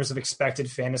in terms of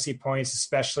expected fantasy points,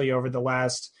 especially over the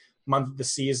last month of the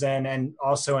season, and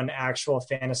also in actual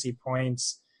fantasy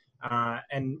points.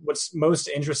 And what's most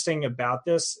interesting about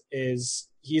this is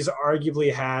he's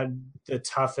arguably had the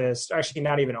toughest, actually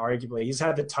not even arguably, he's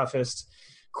had the toughest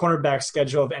cornerback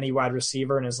schedule of any wide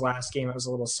receiver. In his last game, it was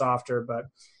a little softer, but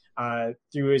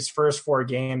through his first 4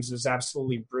 games, it was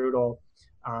absolutely brutal.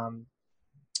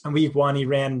 In week 1, he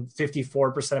ran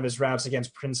 54% of his routes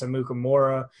against Prince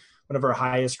Amukamara, one of our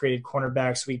highest graded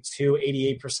cornerbacks. Week 2,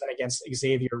 88% against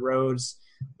Xavier Rhodes.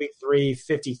 Week 3,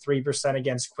 53%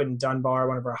 against Quinton Dunbar,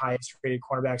 one of our highest rated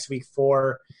cornerbacks. Week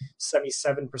 4,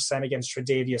 77% against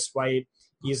Tre'Davious White,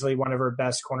 easily one of our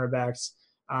best cornerbacks.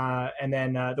 And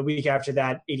then the week after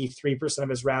that, 83% of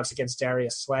his reps against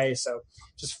Darius Slay. So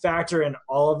just factor in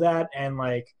all of that. And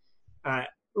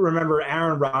remember,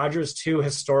 Aaron Rodgers, too,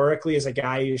 historically is a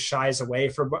guy who shies away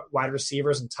from wide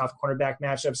receivers and tough cornerback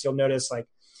matchups. You'll notice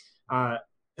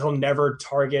he'll never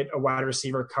target a wide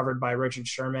receiver covered by Richard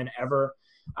Sherman ever.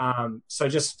 So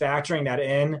just factoring that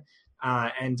in,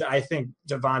 and I think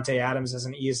Davante Adams is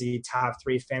an easy top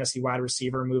 3 fantasy wide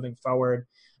receiver moving forward.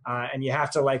 And you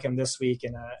have to like him this week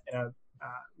in a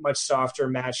much softer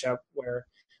matchup where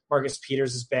Marcus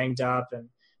Peters is banged up and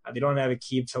they don't have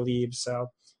Aqib Talib. So,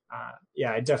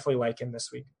 I definitely like him this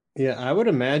week. Yeah, I would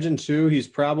imagine, too, he's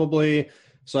probably –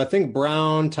 so I think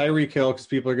Brown, Tyreek Hill, because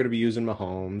people are going to be using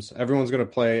Mahomes. Everyone's going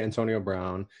to play Antonio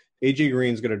Brown. A.J.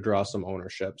 Green's going to draw some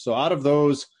ownership. So out of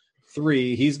those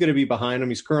 3, he's going to be behind him.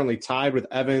 He's currently tied with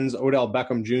Evans, Odell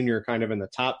Beckham Jr., kind of in the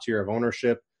top tier of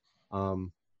ownership.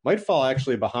 Might fall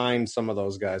actually behind some of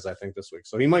those guys, I think, this week.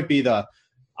 So he might be out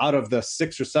of the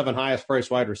 6 or 7 highest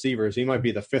priced wide receivers, he might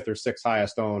be the 5th or 6th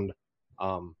highest owned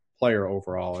player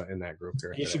overall in that group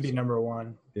here. He should be number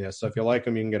 1. Yeah, so if you like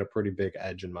him, you can get a pretty big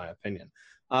edge, in my opinion.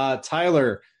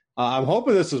 Tyler, I'm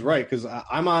hoping this is right because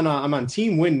I'm on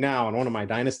Team Win now in one of my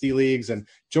dynasty leagues, and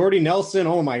Jordy Nelson,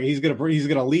 he's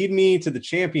gonna lead me to the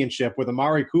championship with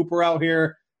Amari Cooper out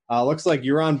here. Looks like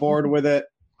you're on board with it.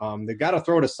 They've got to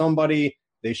throw to somebody.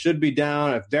 They should be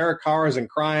down. If Derek Carr isn't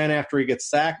crying after he gets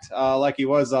sacked like he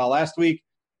was last week,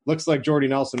 looks like Jordy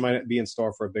Nelson might be in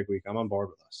store for a big week. I'm on board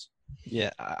with us.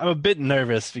 Yeah, I'm a bit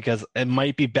nervous because it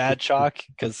might be bad chalk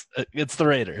because it's the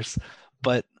Raiders,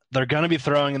 but they're going to be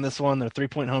throwing in this one. They're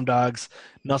 3-point home dogs.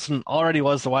 Nelson already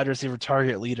was the wide receiver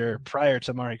target leader prior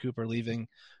to Amari Cooper leaving.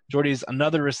 Jordy's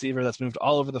another receiver that's moved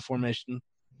all over the formation,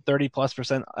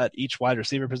 30+% at each wide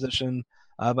receiver position.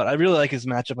 But I really like his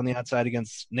matchup on the outside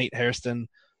against Nate Hairston,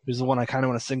 who's the one I kind of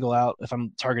want to single out if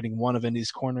I'm targeting one of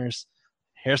Indy's corners.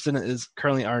 Hairston is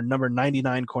currently our number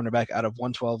 99 cornerback out of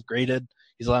 112 graded.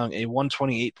 He's allowing a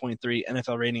 128.3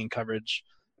 NFL rating and coverage.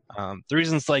 The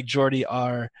reasons like Jordy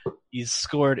are he's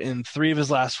scored in 3 of his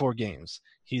last 4 games.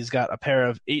 He's got a pair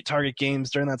of 8 target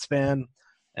games during that span,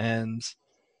 and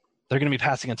they're going to be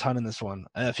passing a ton in this one.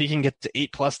 If he can get to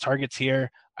 8+ targets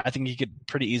here, I think he could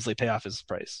pretty easily pay off his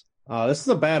price. This is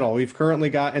a battle we've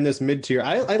currently got in this mid-tier.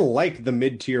 I like the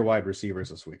mid-tier wide receivers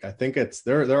this week. I think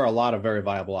there are a lot of very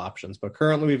viable options, but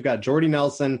currently we've got Jordy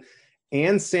Nelson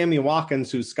and Sammy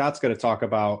Watkins, who Scott's going to talk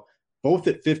about, both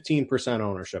at 15%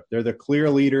 ownership. They're the clear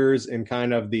leaders in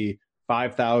kind of the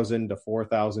 $5,000 to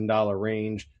 $4,000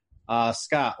 range.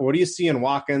 Scott, what do you see in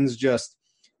Watkins? Just,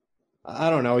 I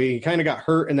don't know. He kind of got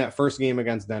hurt in that first game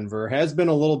against Denver. Has been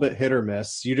a little bit hit or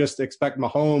miss. You just expect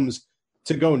Mahomes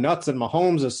to go nuts, and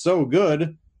Mahomes is so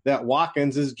good that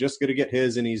Watkins is just going to get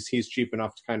his, and he's cheap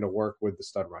enough to kind of work with the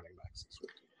stud running backs this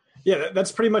week. Yeah,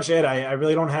 that's pretty much it. I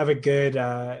really don't have a good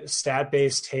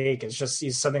stat-based take. It's just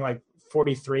he's something like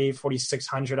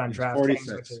 4,600 on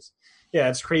DraftKings, which is,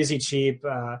 it's crazy cheap.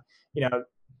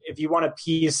 If you want a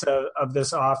piece of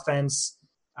this offense,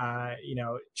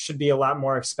 it should be a lot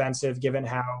more expensive given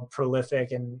how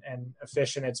prolific and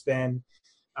efficient it's been.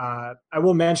 I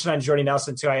will mention on Jordy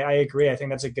Nelson too. I agree. I think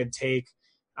that's a good take.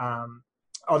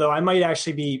 Although I might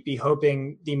actually be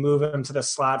hoping they move him to the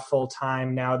slot full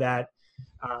time now that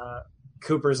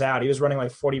Cooper's out. He was running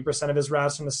like 40% of his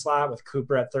routes from the slot with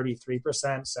Cooper at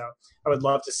 33%. So I would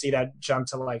love to see that jump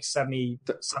to like 70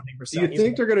 something percent. Do you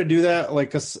think they're going to do that?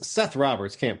 Like, cause Seth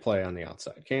Roberts can't play on the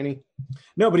outside, can he?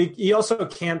 No, but he also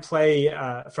can't play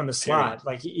from the slot.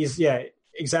 Like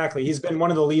exactly. He's been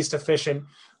one of the least efficient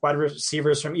wide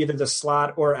receivers from either the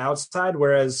slot or outside,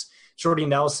 whereas Jordy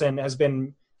Nelson has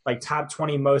been like top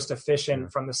 20 most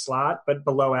efficient from the slot, but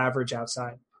below average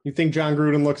outside. You think John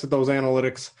Gruden looks at those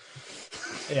analytics?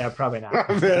 Yeah, probably not.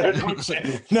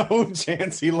 No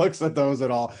chance he looks at those at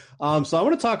all. So I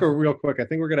want to talk real quick. I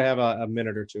think we're going to have a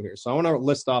minute or two here. So I want to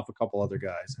list off a couple other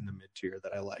guys in the mid-tier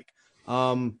that I like.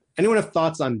 Anyone have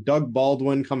thoughts on Doug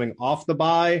Baldwin coming off the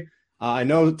bye? I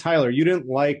know, Tyler, you didn't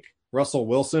like Russell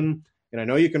Wilson, and I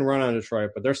know you can run on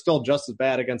Detroit, but they're still just as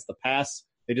bad against the pass.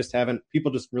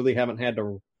 People just really haven't had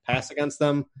to pass against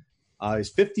them. He's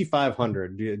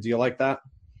 5,500. Do you like that?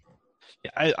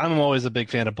 Yeah, I'm always a big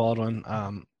fan of Baldwin.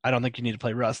 I don't think you need to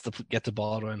play Russ to get to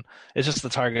Baldwin. It's just the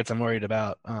targets I'm worried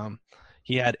about.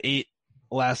 He had 8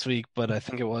 last week, but I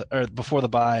think it was before the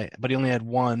bye, but he only had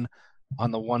 1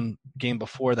 on the one game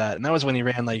before that, and that was when he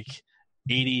ran like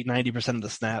 80-90% of the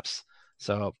snaps.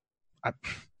 So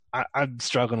I'm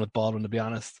struggling with Baldwin, to be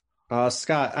honest.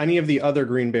 Scott, any of the other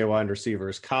Green Bay wide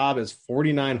receivers? Cobb is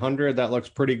 4,900. That looks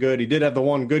pretty good. He did have the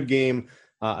one good game.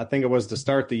 I think it was to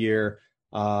start the year.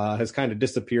 Has kind of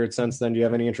disappeared since then. Do you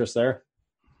have any interest there?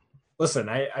 Listen,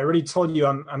 I already told you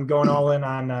I'm going all in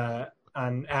on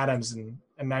Adams, and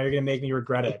now you're going to make me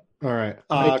regret it. All right.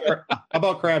 How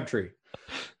about Crabtree?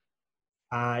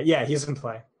 Yeah, he's in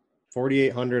play.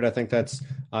 4,800. I think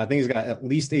he's got at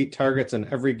least 8 targets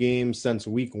in every game since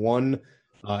week 1.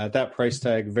 At that price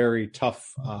tag, very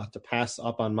tough to pass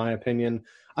up, on my opinion.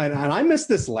 And I missed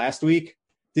this last week.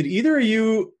 Did either of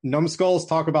you numbskulls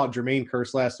talk about Jermaine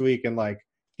Kearse last week and like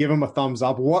give him a thumbs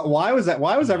up? Why was that?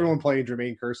 Why was everyone playing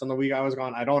Jermaine Kearse on the week I was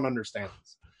gone? I don't understand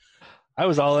this. I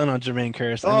was all in on Jermaine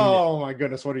Kearse. My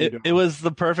goodness, what are you doing? It was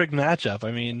the perfect matchup.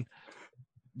 I mean,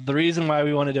 the reason why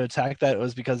we wanted to attack that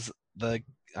was because the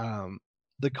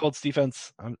Colts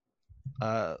defense.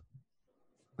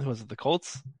 Who was it? The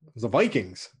Colts? It was the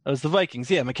Vikings. It was the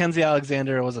Vikings. Yeah, Mackenzie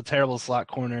Alexander was a terrible slot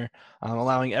corner,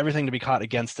 allowing everything to be caught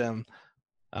against him.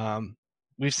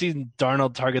 We've seen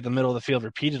Darnold target the middle of the field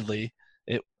repeatedly.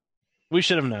 We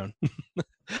should have known.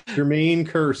 Jermaine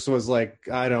Kearse was like,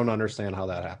 I don't understand how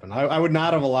that happened. I would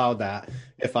not have allowed that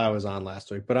if I was on last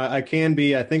week, but I can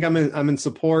be. I think I'm in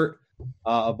support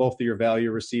of both of your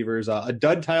value receivers. A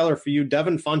dud Tyler for you,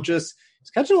 Devin Funchess. He's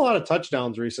catching a lot of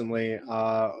touchdowns recently.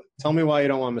 Tell me why you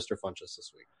don't want Mr. Funchess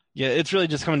this week. Yeah, it's really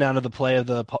just coming down to the play of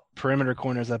the perimeter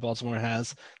corners that Baltimore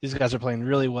has. These guys are playing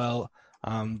really well.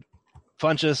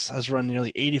 Funchess has run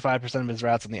nearly 85% of his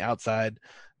routes on the outside.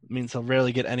 It means he'll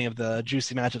rarely get any of the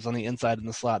juicy matchups on the inside in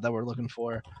the slot that we're looking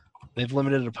for. They've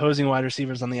limited opposing wide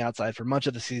receivers on the outside for much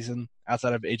of the season,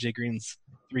 outside of A.J. Green's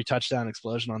 3-touchdown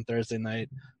explosion on Thursday night.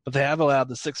 But they have allowed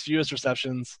the 6th fewest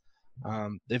receptions.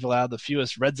 They've allowed the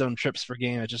fewest red zone trips per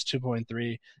game at just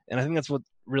 2.3. And I think that's what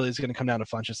really is going to come down to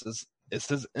Funchess is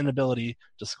his inability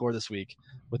to score this week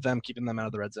with them keeping them out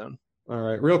of the red zone. All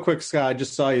right. Real quick, Scott, I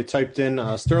just saw you typed in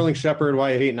Sterling Shepard.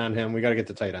 Why are you hating on him? We got to get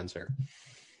the tight ends here.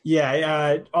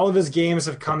 Yeah, all of his games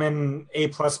have come in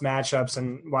A-plus matchups,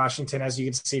 and Washington, as you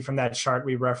can see from that chart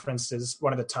we referenced, is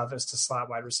one of the toughest to slot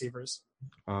wide receivers.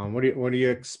 What do you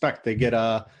expect? They get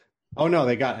oh no,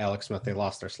 they got Alex Smith. They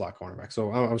lost their slot cornerback.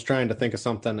 So I was trying to think of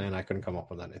something and I couldn't come up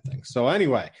with anything. So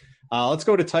anyway, let's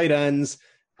go to tight ends.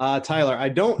 Tyler, I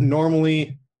don't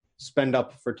normally spend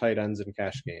up for tight ends in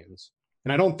cash games.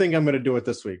 And I don't think I'm going to do it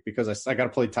this week because I got to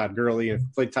play Todd Gurley. And if I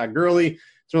play Todd Gurley,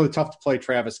 it's really tough to play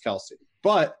Travis Kelce.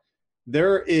 But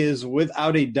there is,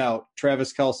 without a doubt,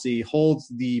 Travis Kelce holds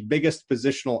the biggest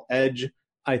positional edge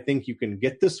I think you can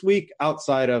get this week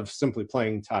outside of simply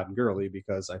playing Todd Gurley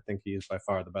because I think he is by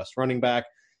far the best running back.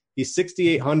 He's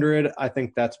 6,800. I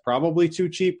think that's probably too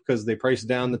cheap because they priced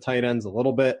down the tight ends a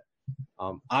little bit.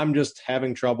 I'm just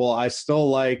having trouble. I still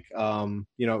like,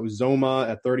 Uzoma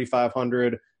at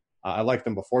 3,500. I liked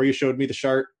him before you showed me the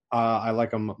chart. I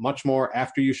like him much more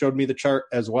after you showed me the chart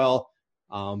as well.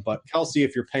 But Kelce,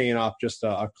 if you're paying off, just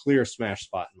a clear smash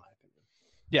spot in my opinion.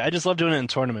 Yeah, I just love doing it in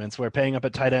tournaments where paying up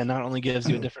at tight end not only gives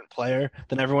you a different player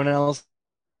than everyone else,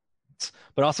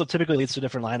 but also typically leads to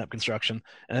different lineup construction.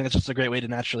 And I think it's just a great way to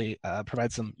naturally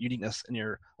provide some uniqueness in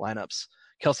your lineups.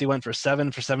 Kelce went for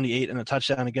 7 for 78 and a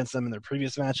touchdown against them in their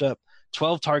previous matchup,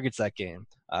 12 targets that game.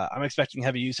 I'm expecting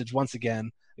heavy usage once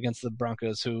again against the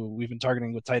Broncos, who we've been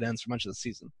targeting with tight ends for much of the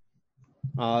season.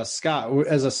 Scott,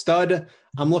 as a stud,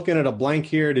 I'm looking at a blank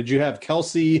here. Did you have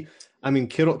Kelce? I mean,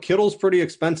 Kittle's pretty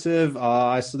expensive.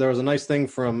 There was a nice thing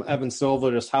from Evan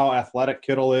Silva, just how athletic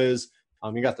Kittle is.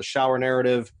 You got the shower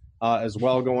narrative as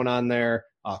well going on there.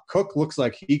 Cook looks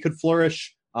like he could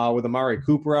flourish with Amari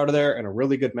Cooper out of there and a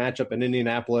really good matchup in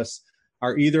Indianapolis.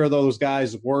 Are either of those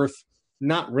guys worth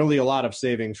not really a lot of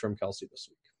savings from Kelce this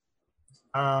week?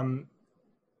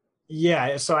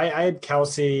 Yeah, so I had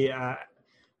Kelce.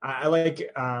 I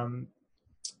like, I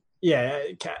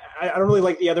don't really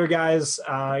like the other guys.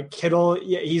 Kittle,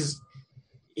 yeah, he's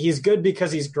good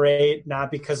because he's great,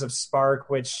 not because of Spark,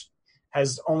 which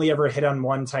has only ever hit on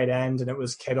one tight end, and it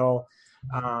was Kittle.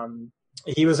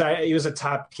 He was a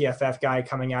top PFF guy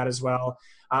coming out as well.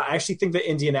 I actually think the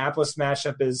Indianapolis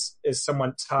matchup is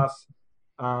somewhat tough.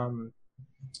 I'm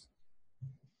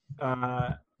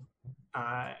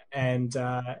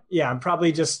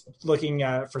probably just looking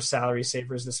for salary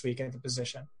savers this week at the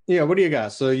position. Yeah, what do you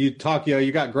got? So you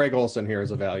got Greg Olsen here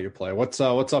as a value play. What's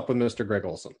up with Mr. Greg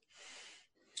Olsen?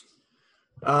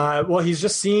 Well, he's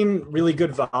just seen really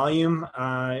good volume.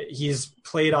 He's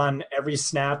played on every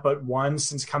snap but one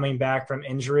since coming back from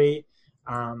injury.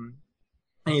 And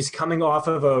he's coming off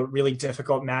of a really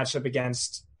difficult matchup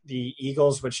against the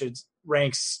Eagles, which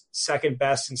ranks second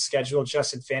best in schedule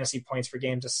adjusted fantasy points per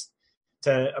game, just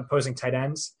to opposing tight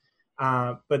ends.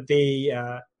 But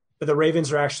the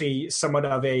Ravens are actually somewhat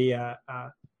of a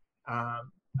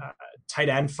tight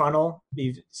end funnel.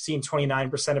 We've seen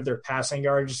 29% of their passing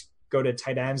yards go to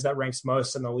tight ends. That ranks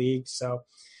most in the league. So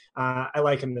I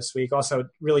like him this week. Also,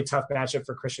 really tough matchup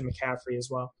for Christian McCaffrey as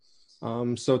well.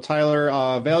 So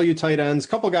Tyler, value tight ends.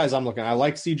 Couple guys I'm looking at. I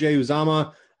like CJ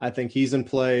Uzomah. I think he's in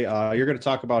play. You're going to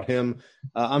talk about him.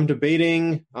 I'm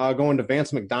debating going to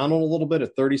Vance McDonald a little bit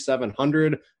at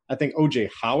 3,700. I think OJ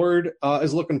Howard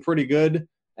is looking pretty good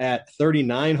at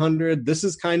 3,900. This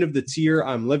is kind of the tier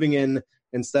I'm living in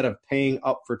instead of paying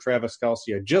up for Travis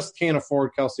Kelce. I just can't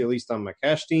afford Kelce, at least on my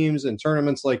cash teams and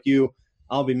tournaments like you.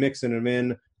 I'll be mixing him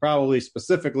in, probably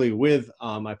specifically with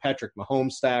my Patrick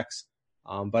Mahomes stacks.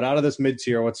 But out of this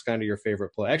mid-tier, what's kind of your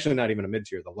favorite play? Actually, not even a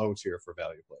mid-tier, the low tier for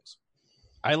value plays.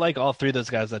 I like all three of those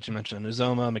guys that you mentioned,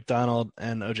 Uzomah, McDonald,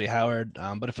 and OJ Howard.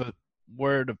 But if it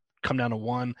were to come down to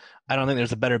one, I don't think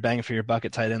there's a better bang for your buck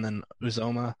at tight end than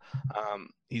Uzomah.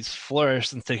 He's flourished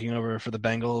since taking over for the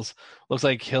Bengals. Looks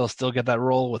like he'll still get that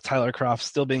role with Tyler Kroft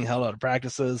still being held out of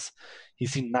practices.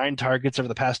 He's seen 9 targets over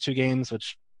the past 2 games,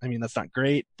 which, I mean, that's not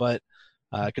great. But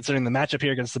considering the matchup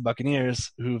here against the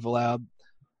Buccaneers, who've allowed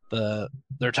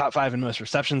their top 5 in most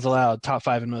receptions allowed, top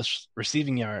 5 in most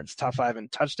receiving yards, top 5 in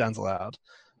touchdowns allowed.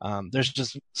 There's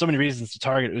just so many reasons to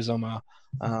target Uzomah.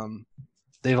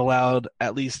 They've allowed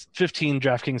at least 15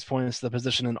 DraftKings points to the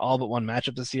position in all but one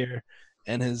matchup this year,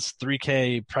 and his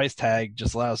 $3K price tag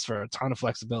just allows for a ton of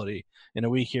flexibility in a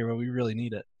week here where we really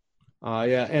need it.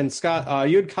 Yeah, and Scott,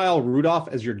 you had Kyle Rudolph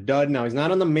as your dud. Now, he's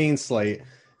not on the main slate,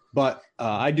 but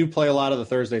I do play a lot of the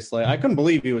Thursday slate. I couldn't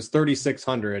believe he was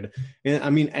 3,600. And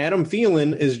I mean, Adam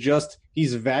Thielen is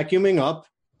he's vacuuming up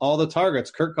all the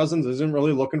targets. Kirk Cousins isn't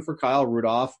really looking for Kyle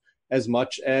Rudolph as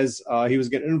much as he was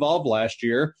getting involved last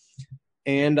year.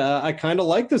 And I kind of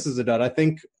like this as a dud. I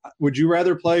think, would you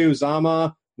rather play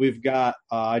Uzomah? We've got,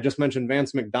 I just mentioned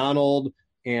Vance McDonald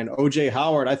and OJ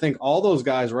Howard. I think all those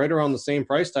guys right around the same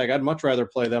price tag. I'd much rather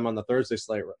play them on the Thursday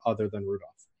slate other than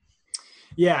Rudolph.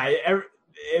 Yeah,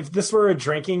 if this were a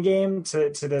drinking game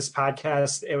to this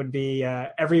podcast, it would be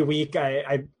every week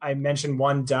I mention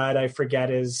one dud I forget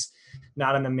is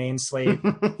not on the main slate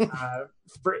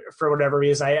for whatever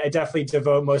reason. I definitely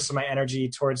devote most of my energy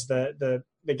towards the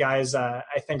guys I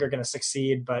think are going to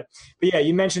succeed. But yeah,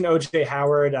 you mentioned OJ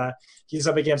Howard. He's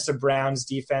up against the Browns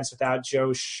defense without Joe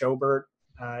Schobert.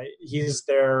 He's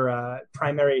their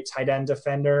primary tight end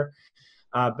defender,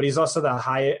 but he's also the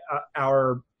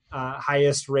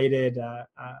highest rated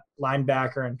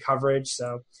linebacker in coverage.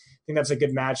 So I think that's a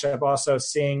good matchup. Also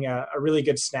seeing a really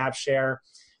good snap share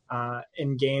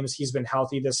in games. He's been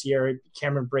healthy this year.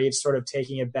 Cameron Brate's sort of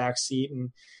taking a back seat,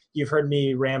 and you've heard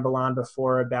me ramble on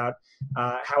before about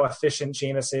how efficient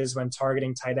Jameis is when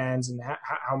targeting tight ends and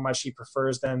how much he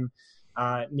prefers them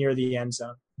near the end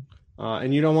zone.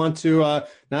 And you don't want to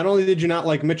not only did you not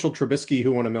like Mitchell Trubisky,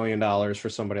 who won $1 million for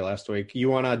somebody last week, you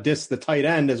want to diss the tight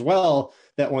end as well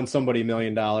that won somebody $1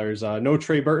 million. No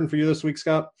Trey Burton for you this week,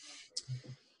 Scott?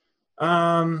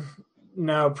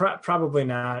 No, probably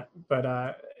not. But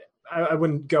I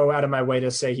wouldn't go out of my way to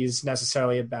say he's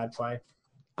necessarily a bad play.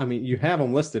 I mean, you have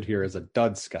him listed here as a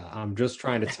dud, Scott. I'm just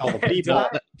trying to tell the people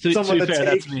some of the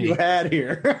takes you had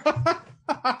here.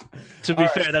 To be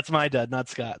fair, that's my dud, not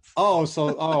Scott's.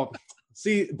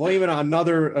 See, blame it on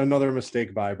another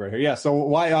mistake by Brett here. Yeah, so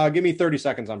why? Give me 30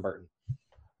 seconds on Burton.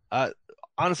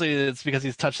 Honestly, it's because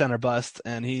he's touchdown or bust,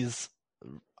 and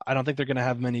I don't think they're going to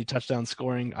have many touchdown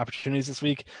scoring opportunities this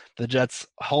week. The Jets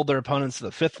hold their opponents to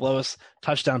the 5th lowest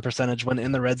touchdown percentage when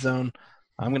in the red zone.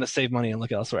 I'm going to save money and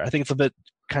look elsewhere. I think it's a bit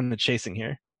kind of chasing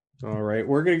here. All right,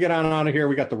 we're going to get on out of here.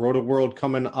 We got the Roto World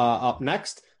coming up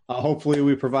next. Hopefully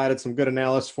we provided some good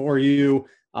analysis for you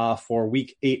for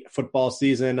Week 8 football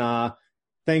season.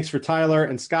 Thanks for Tyler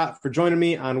and Scott for joining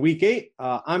me on Week 8.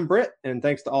 I'm Britt, and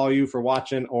thanks to all of you for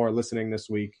watching or listening this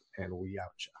week, and we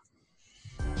out.